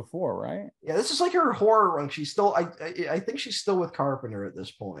year before, right? Yeah, this is like her horror run. She's still, I think she's still with Carpenter at this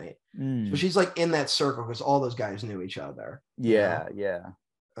point. So she's like in that circle because all those guys knew each other. Yeah.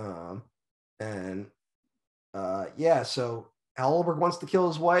 So Hal Holbrook wants to kill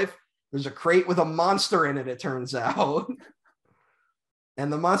his wife. There's a crate with a monster in it, it turns out.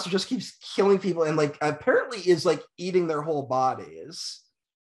 And the monster just keeps killing people and like apparently is like eating their whole bodies.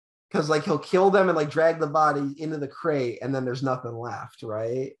 Because like he'll kill them and like drag the body into the crate and then there's nothing left,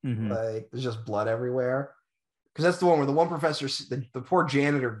 right? Like there's just blood everywhere. Because that's the one where the one professor, the poor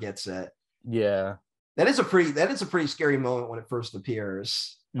janitor gets it. Yeah. That is a pretty scary moment when it first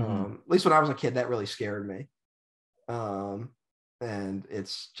appears. At least when I was a kid, that really scared me. And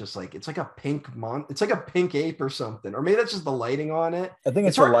it's just like it's like a pink ape or something, or maybe that's just the lighting on it. I think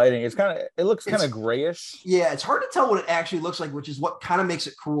it's the lighting. It looks kind of grayish. Yeah, it's hard to tell what it actually looks like, which is what kind of makes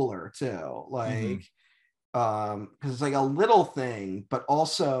it cooler too. Like, because it's like a little thing, but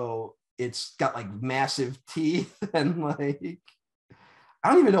also it's got like massive teeth and like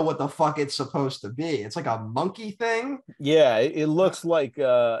I don't even know what the fuck it's supposed to be. It's like a monkey thing. Yeah, it looks like.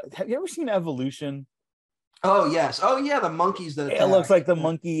 Have you ever seen Evolution? Oh yes. Oh yeah, the monkeys that attack. It looks like the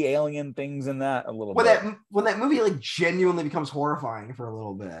monkey alien things in that a little bit. When that movie like genuinely becomes horrifying for a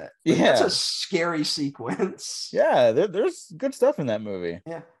little bit. Like, yeah, that's a scary sequence. Yeah, there's good stuff in that movie.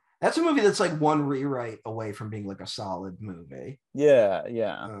 Yeah, that's a movie that's like one rewrite away from being like a solid movie. Yeah.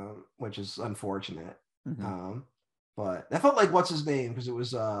 Which is unfortunate. But that felt like what's his name because it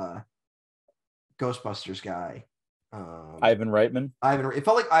was Ghostbusters guy. Ivan Reitman. It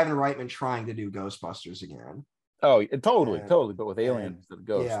felt like Ivan Reitman trying to do Ghostbusters again. Oh, totally, but with aliens instead of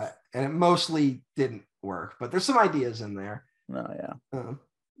ghosts. Yeah, and it mostly didn't work, but there's some ideas in there. Oh yeah.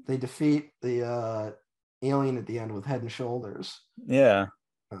 They defeat the alien at the end with Head and Shoulders. Yeah.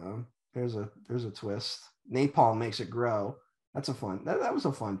 There's a twist. Napalm makes it grow. That's a fun. That was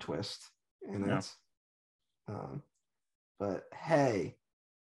a fun twist. And But hey,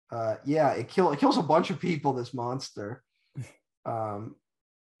 yeah, it kills a bunch of people, this monster. And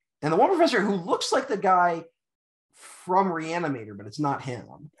the one professor who looks like the guy from Reanimator, but it's not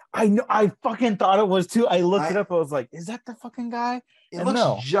him. I know. I fucking thought it was too. I looked it up. I was like, "Is that the fucking guy?" It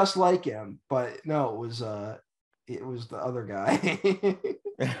looks just like him, but no, it was the other guy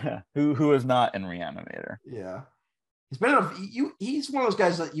who is not in Reanimator. Yeah, he's been in he's one of those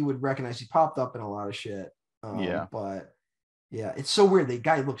guys that you would recognize. He popped up in a lot of shit. But yeah, it's so weird. The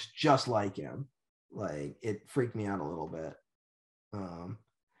guy looks just like him. Like, it freaked me out a little bit.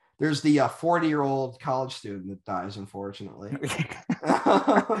 There's the 40-year-old college student that dies, unfortunately.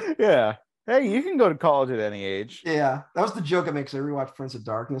 Yeah. Hey, you can go to college at any age. Yeah, that was the joke I made, because I rewatched Prince of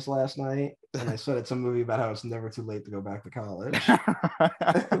Darkness last night, and I said it's a movie about how it's never too late to go back to college.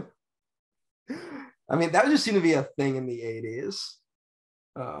 I mean, that just seemed to be a thing in the 80s.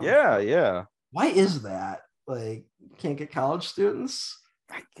 Yeah. Why is that? Like, can't get college students?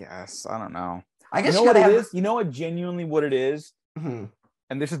 I guess. I don't know. I guess you know what it is? You know what genuinely what it is? Mm-hmm.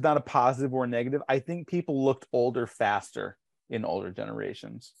 And this is not a positive or negative. I think people looked older faster in older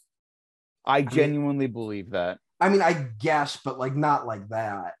generations. I genuinely believe that. I mean, I guess, but like not like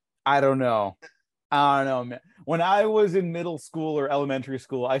that. I don't know, man. When I was in middle school or elementary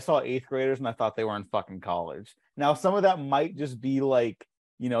school, I saw 8th graders and I thought they were in fucking college. Now, some of that might just be like,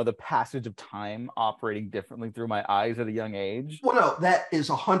 the passage of time operating differently through my eyes at a young age. Well, no, that is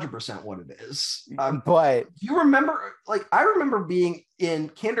 100% what it is. But you remember, like, I remember being in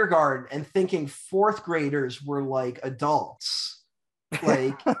kindergarten and thinking 4th graders were like adults.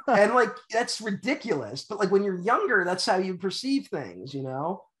 Like, and like, that's ridiculous. But like, when you're younger, that's how you perceive things,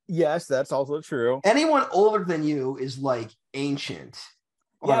 Yes, that's also true. Anyone older than you is like ancient.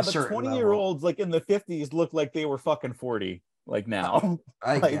 Yeah, but 20-year-olds like in the 50s look like they were fucking 40. Like now,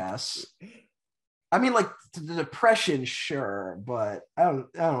 I guess. I mean, like, the Depression, sure, but I don't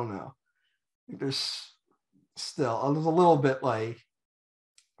know. There's a little bit like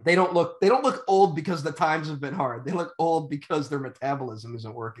they don't look old because the times have been hard. They look old because their metabolism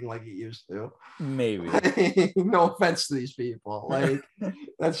isn't working like it used to. Maybe. No offense to these people. Like,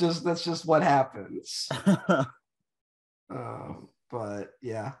 that's just what happens. But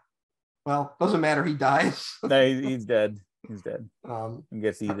yeah. Well, doesn't matter. He dies. He's dead. He's dead. He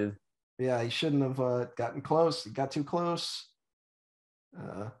gets eaten. Yeah, he shouldn't have gotten close. He got too close.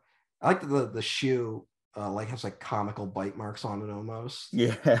 I like the shoe like has like comical bite marks on it almost.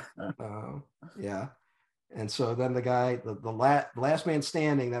 Yeah. Yeah. And so then the guy, the last man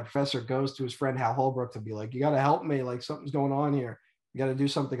standing, that professor goes to his friend Hal Holbrook to be like, you got to help me. Like, something's going on here. You got to do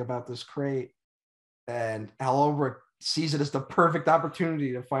something about this crate. And Hal Holbrook sees it as the perfect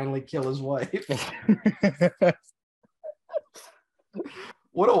opportunity to finally kill his wife.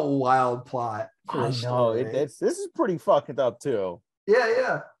 What a wild plot. I know. This is pretty fucked up too.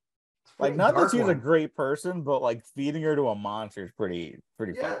 Yeah. Like, not that she's a great person, but like feeding her to a monster is pretty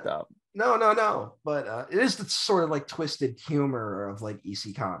fucked up. No. But it is the sort of like twisted humor of like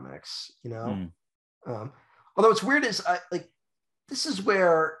EC Comics, although it's weird is like, this is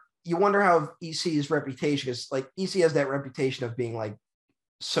where you wonder how EC's reputation is. Like, EC has that reputation of being like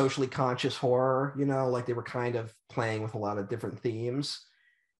socially conscious horror, like they were kind of playing with a lot of different themes.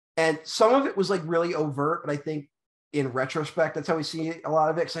 And some of it was like really overt, but I think in retrospect, that's how we see a lot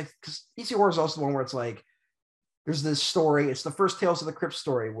of it. Because EC horror is also the one where it's like, there's this story. It's the first Tales of the Crypt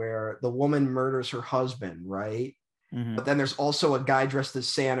story where the woman murders her husband, right? Mm-hmm. But then there's also a guy dressed as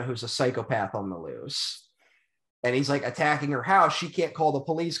Santa who's a psychopath on the loose. And he's like attacking her house. She can't call the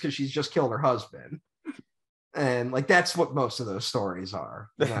police because she's just killed her husband. And like, that's what most of those stories are,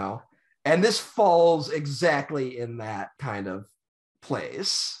 And this falls exactly in that kind of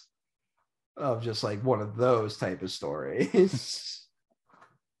place of just like one of those type of stories.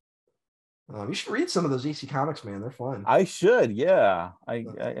 You should read some of those EC Comics, man. They're fun. I should, yeah.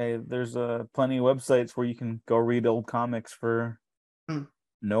 I there's plenty of websites where you can go read old comics for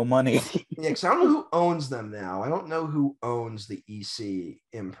no money. Yeah, because I don't know who owns them now. I don't know who owns the EC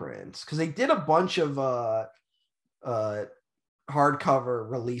imprints, because they did a bunch of hardcover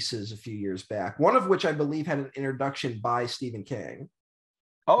releases a few years back, one of which I believe had an introduction by Stephen King.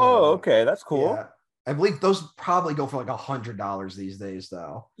 Oh, okay, that's cool. Yeah. I believe those probably go for like $100 these days,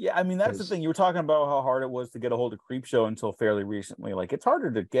 though. Yeah, I mean, that's the thing. You were talking about how hard it was to get a hold of CREEPSHOW until fairly recently. Like, it's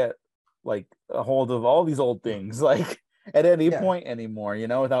harder to get like a hold of all these old things like at any point anymore,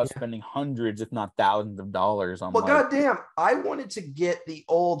 without spending hundreds, if not thousands of dollars on. Well, goddamn, I wanted to get the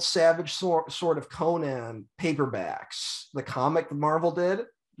old Savage Sword of Conan paperbacks, the comic that Marvel did.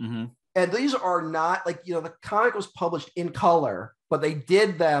 Mm-hmm. And these are not like, the comic was published in color but they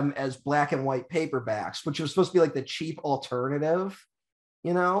did them as black and white paperbacks, which was supposed to be like the cheap alternative.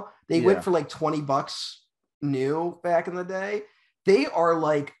 You know, they went for like $20 new back in the day. They are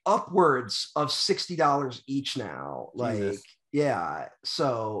like upwards of $60 each now. Like, Jesus. yeah.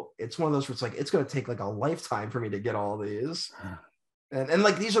 So it's one of those where it's like it's going to take like a lifetime for me to get all these. And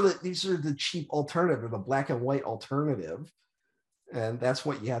like these are the cheap alternative, or the black and white alternative, and that's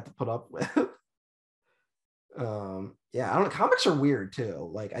what you have to put up with. Yeah, I don't know. Comics are weird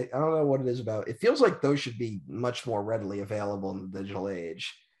too. Like I don't know what it is about. It feels like those should be much more readily available in the digital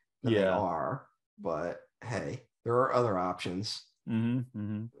age than they are. But hey, there are other options.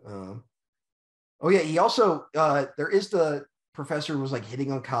 Oh yeah, he also there is the professor who was like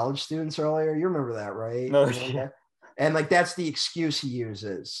hitting on college students earlier. You remember that, right? Oh, yeah. And like that's the excuse he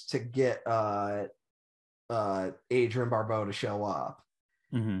uses to get Adrian Barbeau to show up.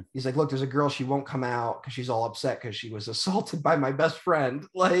 He's like, look, there's a girl, she won't come out because she's all upset because she was assaulted by my best friend.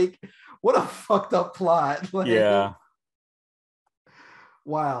 Like, what a fucked up plot. Like, yeah.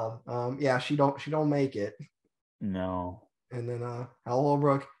 Wow. Yeah, she don't make it. No. And then Hal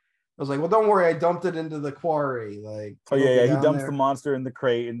Holbrook was like, well, don't worry, I dumped it into the quarry. Like, oh yeah, he dumps the monster in the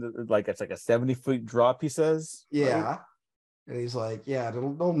crate, and like it's like a 70-foot drop, he says. Yeah. Right? And he's like, yeah,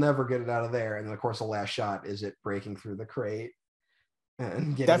 they'll never get it out of there. And then of course the last shot is it breaking through the crate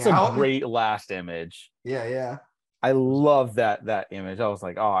and getting That's out. a great last image. Yeah. I love that image. I was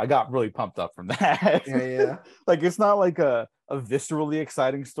like, oh, I got really pumped up from that. Yeah. Like it's not like a viscerally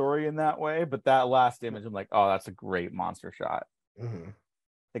exciting story in that way, but that last image, I'm like, oh, that's a great monster shot.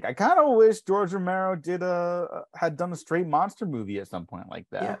 Like I kind of wish George Romero had done a straight monster movie at some point like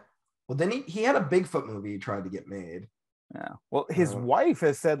that. Yeah. Well, then he had a Bigfoot movie he tried to get made. Yeah. Well, his wife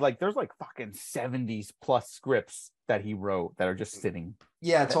has said like there's like fucking 70s plus scripts that he wrote that are just sitting.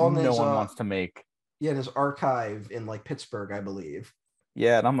 Yeah, it's all no one wants to make. Yeah, in his archive in like Pittsburgh, I believe.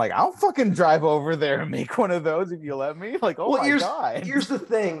 Yeah, and I'm like, I'll fucking drive over there and make one of those if you let me. Like, oh my god. Here's the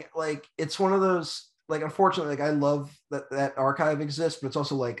thing, like it's one of those, like unfortunately, like I love that archive exists, but it's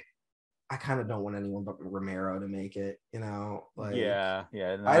also like I kind of don't want anyone but Romero to make it, you know? Like yeah.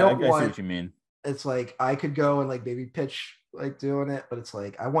 No, I see what you mean. It's like I could go and like maybe pitch like doing it, but it's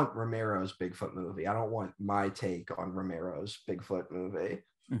like I want Romero's Bigfoot movie. I don't want my take on Romero's Bigfoot movie.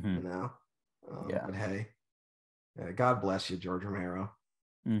 You know? Yeah. But hey, God bless you, George Romero.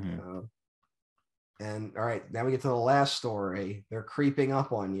 And all right, now we get to the last story. They're creeping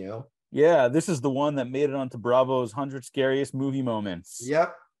up on you. Yeah, this is the one that made it onto Bravo's 100 Scariest Movie Moments.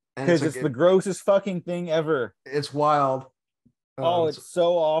 Yep. Because it's the grossest fucking thing ever. It's wild. It's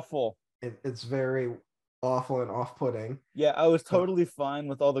so awful. It's very awful and off-putting. Yeah, I was totally fine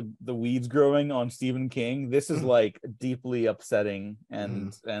with all the weeds growing on Stephen King. This is like deeply upsetting,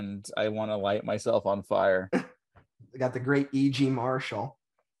 and I want to light myself on fire. They got the great E.G. Marshall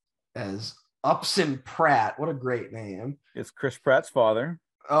as Upson Pratt. What a great name. It's Chris Pratt's father.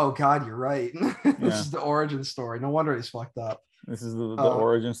 Oh God, you're right. This is the origin story. No wonder he's fucked up. This is the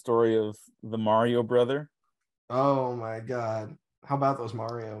origin story of the Mario brother. Oh my God. How about those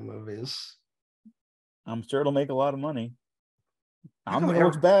Mario movies? I'm sure it'll make a lot of money. I don't think it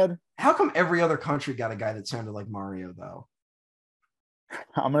looks bad. How come every other country got a guy that sounded like Mario, though?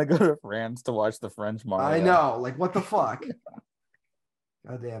 I'm going to go to France to watch the French Mario. I know. Like, what the fuck?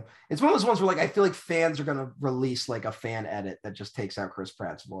 God damn. It's one of those ones where, like, I feel like fans are going to release, like, a fan edit that just takes out Chris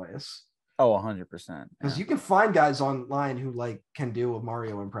Pratt's voice. Oh, 100%. Because you can find guys online who, like, can do a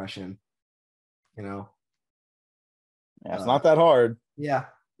Mario impression, you know? Yeah, it's not that hard. Yeah.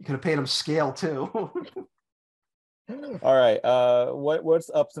 You could have paid him scale, too. All right. What's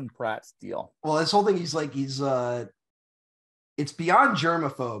Upson Pratt's deal? Well, this whole thing, he's it's beyond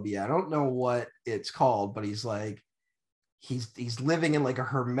germophobia. I don't know what it's called, but he's like, he's living in like a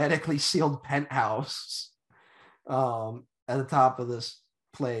hermetically sealed penthouse at the top of this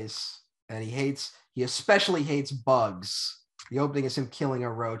place. And he especially hates bugs. The opening is him killing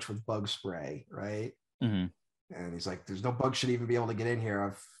a roach with bug spray, right? And he's like, there's no bug should even be able to get in here.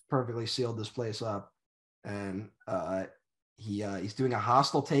 I've perfectly sealed this place up. And he's doing a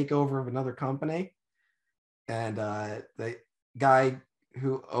hostile takeover of another company. And the guy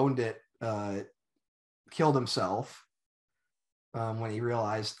who owned it killed himself when he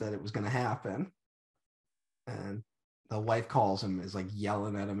realized that it was going to happen. And the wife calls him, is like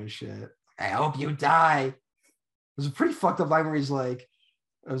yelling at him and shit. I hope you die. There's a pretty fucked up line where he's like,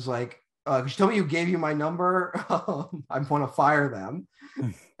 I was like, could you tell me who gave you my number? I want to fire them.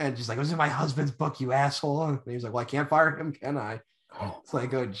 And she's like, it was in my husband's book, you asshole. And he was like, well, I can't fire him, can I? It's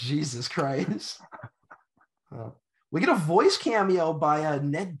like, oh, Jesus Christ. We get a voice cameo by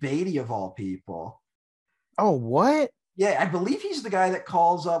Ned Beatty, of all people. Oh, what? Yeah, I believe he's the guy that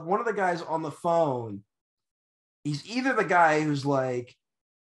calls up one of the guys on the phone. He's either the guy who's like,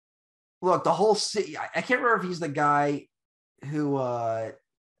 look, the whole city. I can't remember if he's the guy who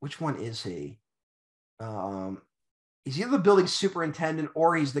which one is he? He's either the building superintendent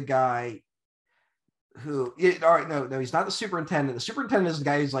or he's the guy who all right, no, he's not the superintendent. The superintendent is the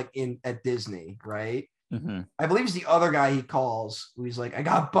guy who's like at Disney, right? Mm-hmm. I believe he's the other guy he calls who he's like, I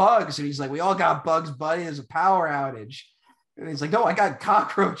got bugs. And he's like, we all got bugs, buddy. There's a power outage. And he's like, no, I got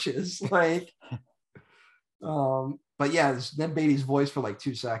cockroaches. Like, but yeah, it's Ned Beatty's voice for like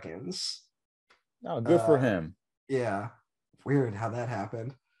 2 seconds. Oh, good for him. Yeah. Weird how that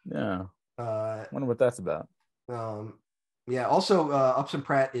happened. Yeah. Wonder what that's about. Yeah. Also, Upson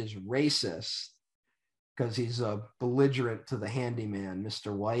Pratt is racist because he's a belligerent to the handyman,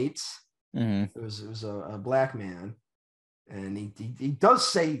 Mr. White. Mm-hmm. It was a black man, and he does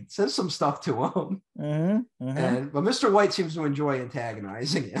says some stuff to him. Mm-hmm. Mm-hmm. But Mr. White seems to enjoy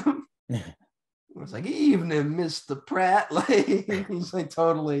antagonizing him. It's like, evening, Mr. Pratt. Like he's like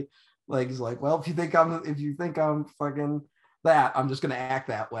totally like he's like, well, if you think I'm fucking that, I'm just gonna act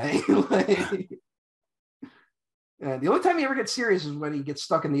that way. Like, and the only time he ever gets serious is when he gets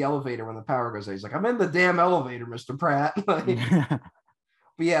stuck in the elevator when the power goes out. He's like, I'm in the damn elevator, Mr. Pratt. Like,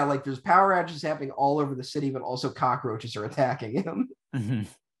 but yeah, like there's power outages happening all over the city, but also cockroaches are attacking him. Mm-hmm.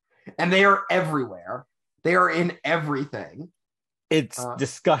 And they are everywhere. They are in everything. It's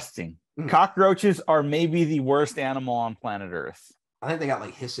disgusting. Cockroaches are maybe the worst animal on planet Earth. I think they got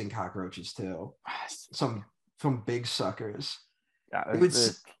like hissing cockroaches too. Some big suckers. Yeah,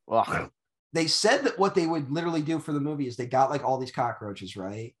 they said that what they would literally do for the movie is they got like all these cockroaches,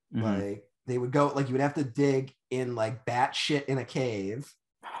 right? Mm-hmm. Like they would go, like you would have to dig in like bat shit in a cave,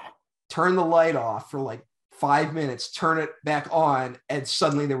 turn the light off for like 5 minutes, turn it back on, and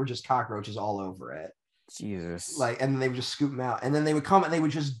suddenly there were just cockroaches all over it. Jesus. Like, and then they would just scoop them out, and then they would come and they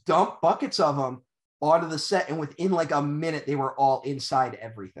would just dump buckets of them onto the set, and within like a minute they were all inside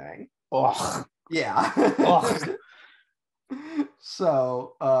everything. Oh yeah.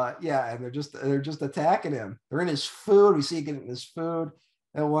 So yeah, and they're just attacking him. They're in his food. We see him getting his food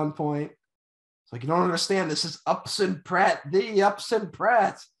at one point. It's like, you don't understand, this is Upson Pratt, the Upson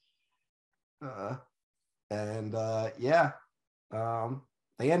Pratt. Yeah.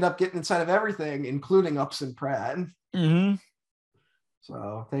 They end up getting inside of everything, including Upson Pratt. Mm-hmm.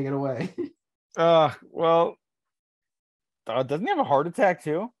 So take it away. Well, doesn't he have a heart attack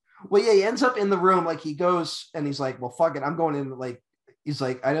too? Well, yeah, he ends up in the room. Like he goes and he's like, well, fuck it, I'm going in. Like he's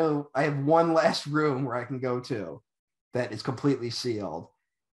like, I know I have one last room where I can go to that is completely sealed,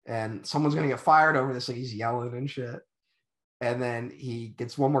 and someone's gonna get fired over this. Like he's yelling and shit. And then he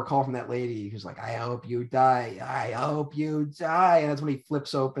gets one more call from that lady who's like, I hope you die. I hope you die. And that's when he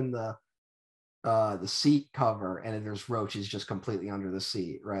flips open the seat cover, and there's roaches just completely under the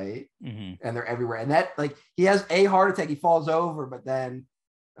seat, right? Mm-hmm. And they're everywhere. And that, like, he has a heart attack. He falls over, but then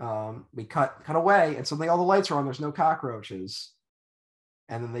we cut away, and suddenly all the lights are on. There's no cockroaches.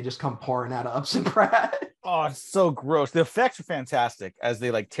 And then they just come pouring out of Upson Pratt. Oh, it's so gross. The effects are fantastic as they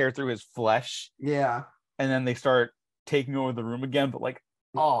like tear through his flesh. Yeah. And then they start taking over the room again, but like,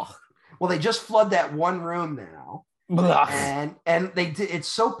 oh, well, they just flood that one room now. and they did, it's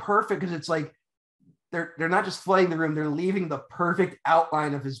so perfect because it's like they're not just flooding the room, they're leaving the perfect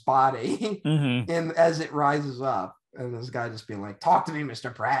outline of his body in as it rises up. And this guy just being like, talk to me,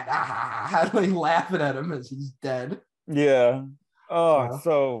 Mr. Pratt. Like laughing at him as he's dead. Yeah. Oh,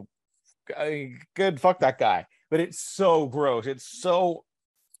 so good. Fuck that guy. But it's so gross. It's so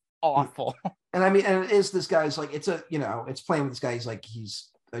awful. And I mean, and it is, this guy's like, it's a, you know, it's playing with this guy. He's like, he's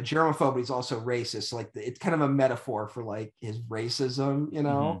a germaphobe, but he's also racist. So like it's kind of a metaphor for like his racism, you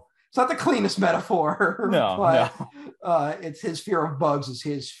know. It's not the cleanest metaphor. No. It's his fear of bugs is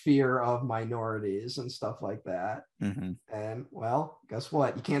his fear of minorities and stuff like that. And well, guess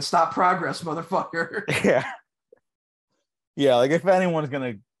what? You can't stop progress, motherfucker. Yeah, like if anyone's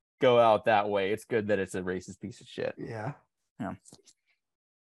gonna go out that way, it's good that it's a racist piece of shit. Yeah. And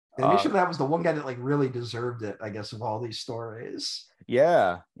make sure that was the one guy that like really deserved it, I guess, of all these stories.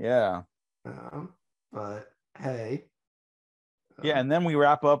 Yeah. But hey. Yeah, and then we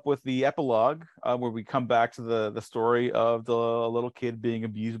wrap up with the epilogue, where we come back to the story of the little kid being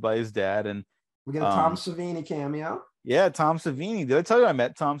abused by his dad, and we get a Tom Savini cameo. Yeah, Tom Savini. Did I tell you I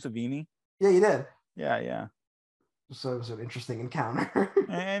met Tom Savini? Yeah, you did. Yeah. So it was an interesting encounter.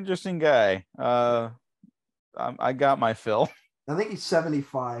 Interesting guy. I got my fill. I think he's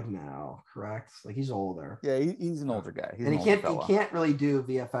 75 now, correct? Like he's older. Yeah, he's an older guy. And he can't really do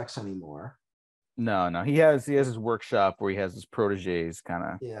VFX anymore. No. He has his workshop where he has his proteges kind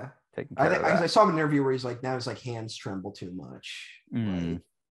of. Yeah. taking care of that. I saw him in an interview where he's like, now his like hands tremble too much. Like,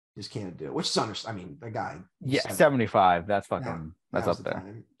 just can't do it, which is I mean, the guy. 75. That's up the there.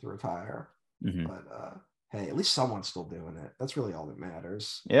 Time to retire. Mm-hmm. But hey, at least someone's still doing it. That's really all that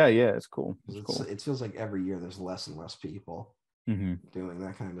matters. Yeah, it's cool. Cool. It feels like every year there's less and less people doing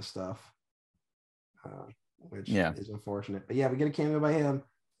that kind of stuff, which is unfortunate. But yeah, we get a cameo by him,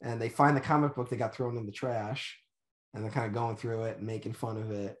 and they find the comic book that got thrown in the trash, and they're kind of going through it and making fun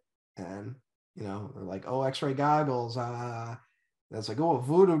of it. And they're like, "Oh, X-ray goggles." That's like, "Oh, a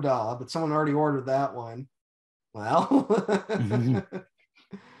voodoo doll," but someone already ordered that one. Well,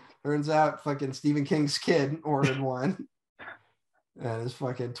 turns out fucking Stephen King's kid ordered one and is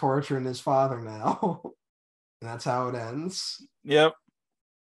fucking torturing his father now. And that's how it ends. Yep.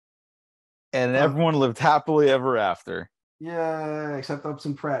 And everyone lived happily ever after. Yeah, except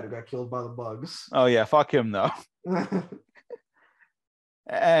Upson Pratt, who got killed by the bugs. Oh, yeah. Fuck him, though.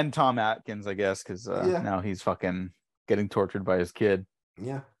 And Tom Atkins, I guess, because now he's fucking getting tortured by his kid.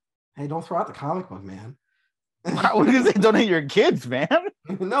 Yeah. Hey, don't throw out the comic book, man. What do you say? Don't hate your kids, man.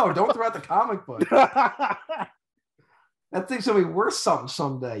 No, don't throw out the comic book. That thing's gonna be worth something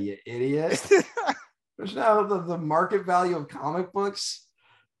someday, you idiot. There's now the market value of comic books.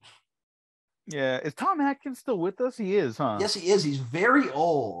 Yeah, is Tom Atkins still with us? He is, huh? Yes, he is. He's very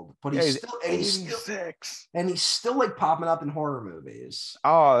old, but he's still 86. And he's still like popping up in horror movies.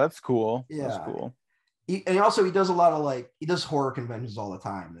 Oh, that's cool. Yeah, that's cool. He does a lot of he does horror conventions all the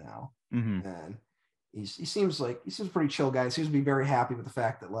time now, and he seems pretty chill guy. He seems to be very happy with the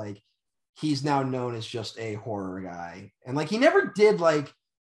fact that like he's now known as just a horror guy, and like he never did like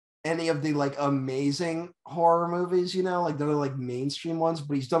any of the like amazing horror movies, like they're like mainstream ones,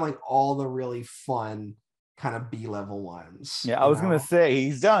 but he's done like all the really fun kind of B-level ones. Yeah, I was gonna say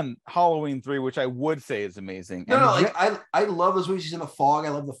he's done Halloween 3, which I would say is amazing. Like I love those movies. He's in The Fog. I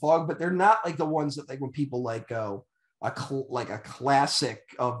love The Fog, but they're not like the ones that like when people like go like a classic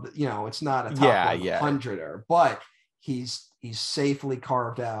of it's not a top 100er, but he's safely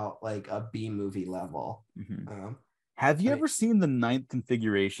carved out like a B movie level. Have you ever seen The Ninth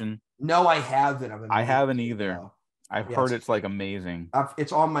Configuration? No, I haven't. I haven't either. I've heard it's like amazing.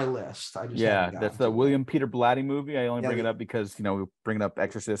 It's on my list. I just that's the William Peter Blatty movie. I only bring it up because we were bringing up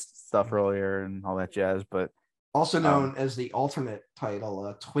Exorcist stuff earlier and all that jazz, but also known as the alternate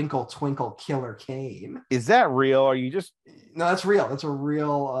title, Twinkle Twinkle Killer Kane. Is that real? Are you just No, that's real. That's a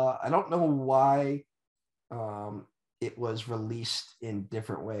real I don't know why it was released in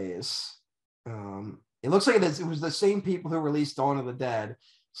different ways. It looks like it was the same people who released Dawn of the Dead,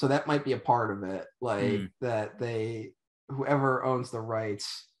 so that might be a part of it. Like that whoever owns the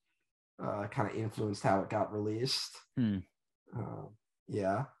rights kind of influenced how it got released.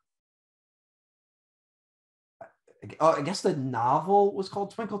 Yeah. I guess the novel was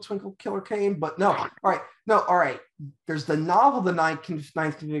called Twinkle Twinkle Killer Kane, but no. All right. There's the novel, The Ninth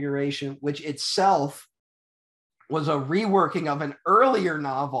Configuration, which itself was a reworking of an earlier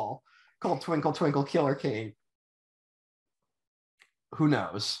novel called Twinkle Twinkle Killer Kane. Who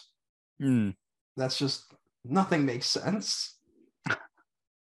knows? That's just nothing makes sense.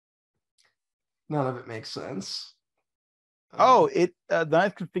 None of it makes sense. The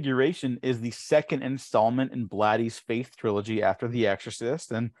Ninth Configuration is the second installment in Blatty's Faith trilogy after The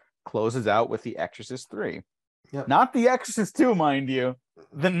Exorcist, and closes out with The Exorcist 3. Yep. Not The Exorcist 2, mind you.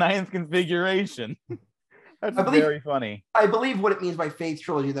 The Ninth Configuration. That's very funny. I believe what it means by Faith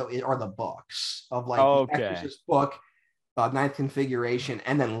trilogy, though, are the books of like the Exorcist book, Ninth Configuration,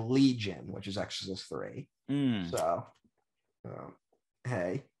 and then Legion, which is Exorcist 3. So,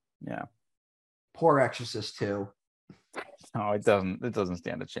 hey, yeah, poor Exorcist 2. No, it doesn't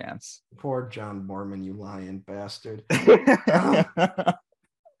stand a chance. Poor John Borman, you lying bastard.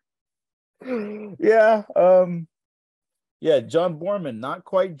 Yeah. Yeah, John Borman, not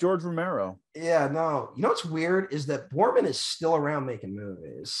quite George Romero. Yeah, no. You know what's weird is that Borman is still around making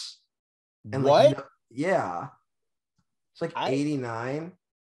movies. And what? Yeah. It's like 89.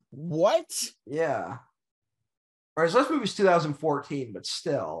 What? Yeah. Or his last movie was 2014, but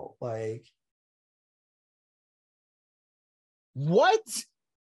still, like. What?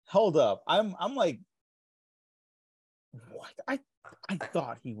 Hold up. I'm like, what? I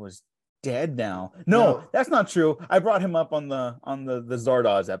thought he was dead now. No, that's not true. I brought him up on the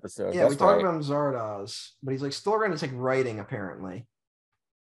Zardoz episode. Yeah, we talked about him Zardoz, but he's like still around. It's like writing apparently.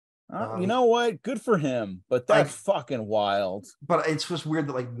 You know what? Good for him, but that's fucking wild. But it's just weird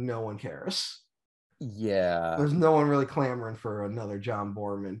that like no one cares. Yeah, there's no one really clamoring for another John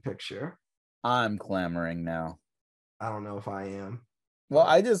Borman picture. I'm clamoring now. I don't know if I am. Well,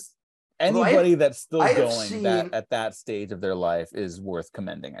 anybody that's still I have going seen- that at that stage of their life is worth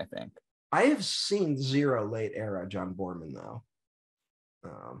commending, I think. I have seen zero late era John Boorman though.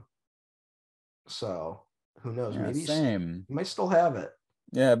 So who knows? Yeah, Maybe same. he might still have it.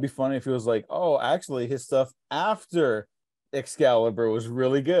 Yeah, it'd be funny if it was like, oh, actually, his stuff after Excalibur was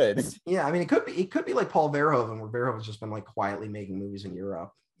really good. Yeah, I mean, it could be like Paul Verhoeven, where Verhoeven's just been like quietly making movies in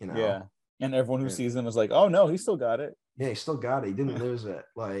Europe, you know. Yeah, and everyone who sees him is like, oh no, he still got it. Yeah, he still got it. He didn't lose it.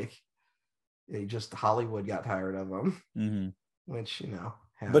 Like, he just Hollywood got tired of him, Mm-hmm. which, you know,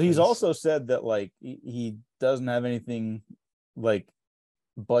 happens. But he's also said that like he doesn't have anything like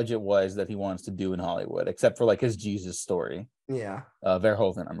budget wise that he wants to do in Hollywood, except for like his Jesus story. Yeah.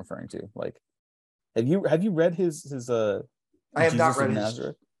 Verhoeven, I'm referring to. Like, have you read his I have Jesus not read of his.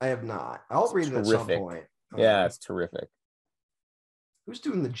 Nazareth? I have not. I'll read it at some point. Yeah, it's terrific. Who's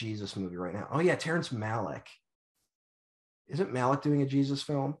doing the Jesus movie right now? Oh yeah, Terrence Malick. Isn't Malick doing a Jesus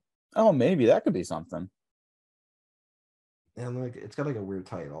film? Oh, maybe that could be something. And like, it's got like a weird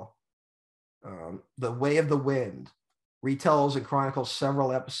title. The Way of the Wind retells and chronicles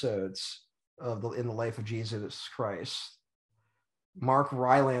several episodes in the life of Jesus Christ. Mark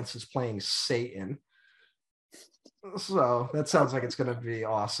Rylance is playing Satan. So that sounds like it's going to be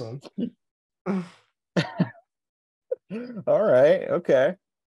awesome. All right. Okay.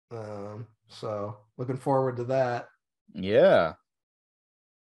 So looking forward to that. Yeah.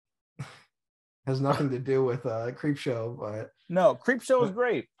 Has nothing to do with Creepshow, but no, Creepshow is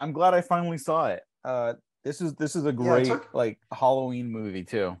great. I'm glad I finally saw it. This is a great like Halloween movie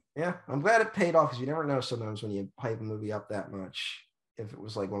too. Yeah, I'm glad it paid off, because you never know sometimes when you hype a movie up that much, if it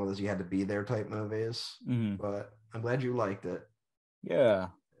was like one of those you had to be there type movies. Mm-hmm. But I'm glad you liked it. Yeah.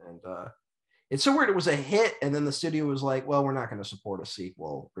 And it's so weird. It was a hit, and then the studio was like, well, we're not going to support a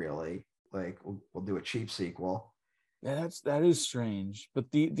sequel, really. Like, we'll do a cheap sequel. Yeah, that is strange.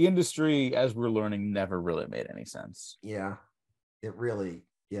 But the industry, as we're learning, never really made any sense. Yeah, it really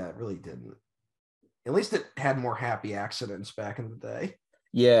didn't. At least it had more happy accidents back in the day.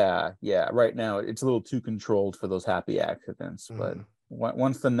 Yeah. Right now, it's a little too controlled for those happy accidents. But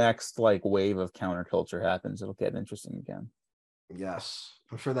once the next like wave of counterculture happens, it'll get interesting again. Yes,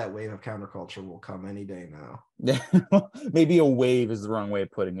 I'm sure that wave of counterculture will come any day now. Yeah, maybe a wave is the wrong way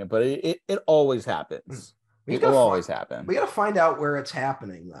of putting it, but it always happens. It will always happen. We got to find out where it's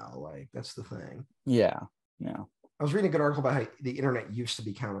happening, though. Like, that's the thing. Yeah. I was reading a good article about how the internet used to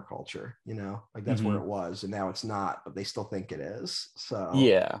be counterculture, you know, like that's where it was, and now it's not, but they still think it is. So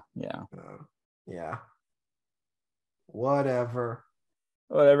yeah. Whatever.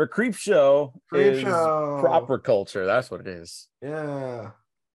 Creepshow is proper culture. That's what it is. Yeah.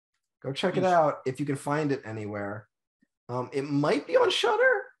 Go check it out if you can find it anywhere. It might be on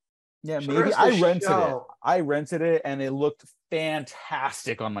Shudder. Yeah, maybe I rented it and it looked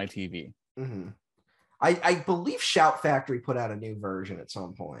fantastic on my TV. Mm-hmm. I believe Shout Factory put out a new version at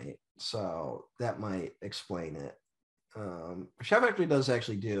some point, so that might explain it. Shout Factory does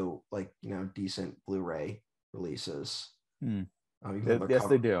actually do like, you know, decent Blu-ray releases. Yes,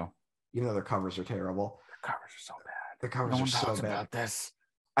 they do. Even though their covers are terrible. Their covers are so bad. The covers are so bad. About this.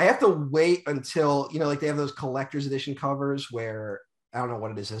 I have to wait until, you know, like they have those collector's edition covers where I don't know what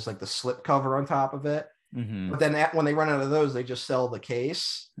it is. It's like the slip cover on top of it. But then when they run out of those, they just sell the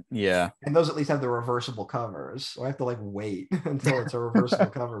case. Yeah. And those at least have the reversible covers. So I have to like wait until it's a reversible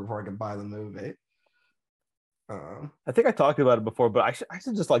cover before I can buy the movie. I think I talked about it before, but I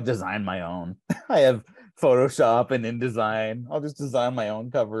should just like design my own. I have Photoshop and InDesign. I'll just design my own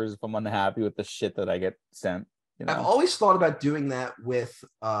covers if I'm unhappy with the shit that I get sent. You know? I've always thought about doing that with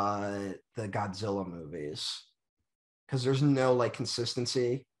the Godzilla movies, because there's no like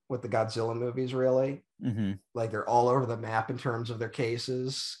consistency with the Godzilla movies, really. Like they're all over the map in terms of their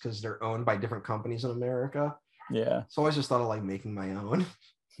cases because they're owned by different companies in America. Yeah. So I just thought of like making my own.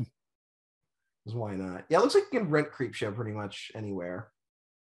 Because why not? Yeah, it looks like you can rent Creepshow pretty much anywhere.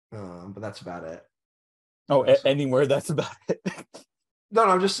 But that's about it. Oh, anywhere, that's about it. No,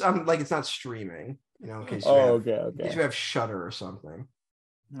 I'm like, it's not streaming, you know, in case you in case you have Shudder or something.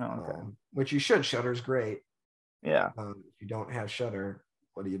 Oh, okay. Which you should. Shudder's great. Yeah. If you don't have Shudder,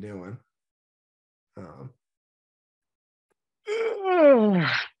 what are you doing?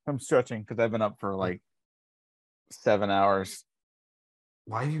 I'm stretching because I've been up for like 7 hours.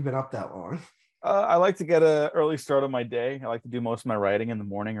 Why have you been up that long? I like to get an early start on my day. I like to do most of my writing in the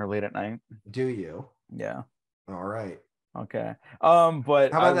morning or late at night. Do you? Yeah. All right. Okay.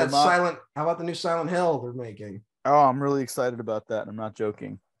 But how about the new Silent Hill they're making? Oh, I'm really excited about that. I'm not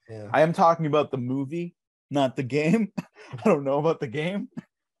joking. Yeah. I am talking about the movie, not the game. I don't know about the game.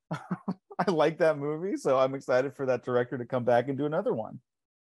 I like that movie, so I'm excited for that director to come back and do another one.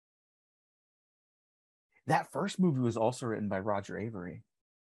 That first movie was also written by Roger Avery.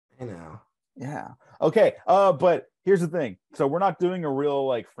 I know. Yeah. Okay. But here's the thing. So we're not doing a real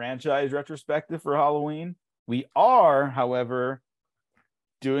like franchise retrospective for Halloween. We are, however,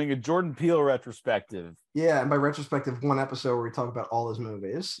 doing a Jordan Peele retrospective. Yeah, and by retrospective, one episode where we talk about all his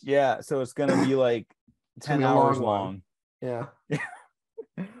movies. Yeah. So it's gonna be like 10 hours long. Yeah.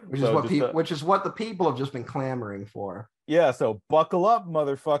 Which is what the people have just been clamoring for. Yeah. So buckle up,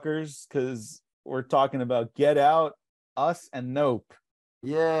 motherfuckers, because we're talking about Get Out, Us, and Nope.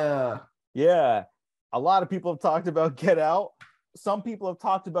 Yeah. Yeah. A lot of people have talked about Get Out. Some people have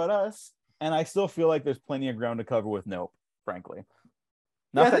talked about Us, and I still feel like there's plenty of ground to cover with Nope, frankly.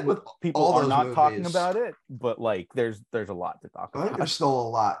 Not that people are not talking about it, but like there's a lot to talk about. I think there's still a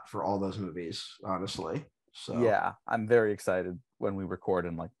lot for all those movies, honestly. So yeah, I'm very excited when we record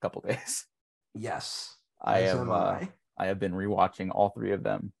in like a couple days. Yes. I have been rewatching all three of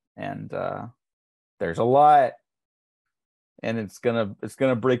them, and there's a lot. And it's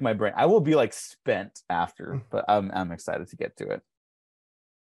gonna break my brain. I will be like spent after, but I'm excited to get to it.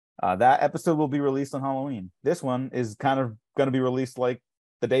 That episode will be released on Halloween. This one is kind of gonna be released like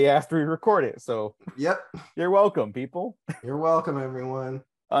the day after we record it. So yep, you're welcome, people. You're welcome, everyone.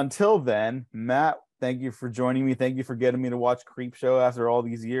 Until then, Matt, thank you for joining me. Thank you for getting me to watch Creepshow after all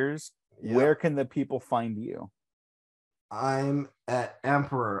these years. Yep. Where can the people find you? I'm at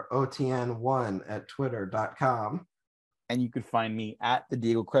Emperor OTN1 at twitter.com. And you could find me at the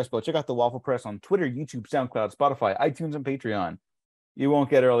Diego Crespo. Check out the Waffle Press on Twitter, YouTube, SoundCloud, Spotify, iTunes, and Patreon. You won't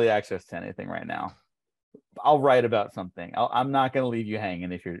get early access to anything right now. I'll write about something. I'm not going to leave you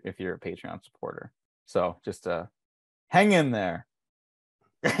hanging if you're a Patreon supporter. So just hang in there.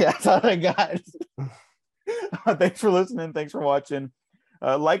 That's all I got. Thanks for listening. Thanks for watching.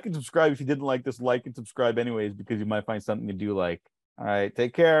 Like and subscribe if you didn't like this. Like and subscribe anyways, because you might find something you do like. All right,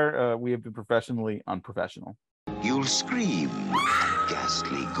 take care. We have been professionally unprofessional. You'll scream at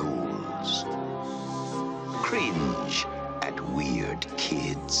ghastly ghouls, cringe at weird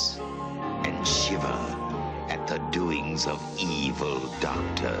kids, and shiver at the doings of evil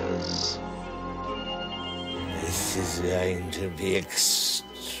doctors. This is going to be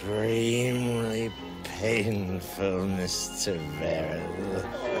extremely painful, Mr. Verrill.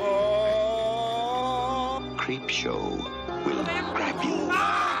 Creepshow will grab you,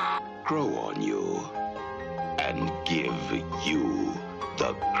 grow on you, and give you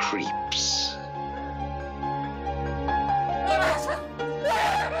the creeps.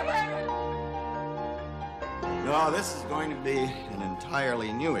 No, this is going to be an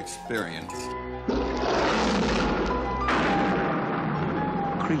entirely new experience.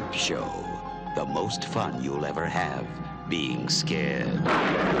 Creepshow, the most fun you'll ever have being scared.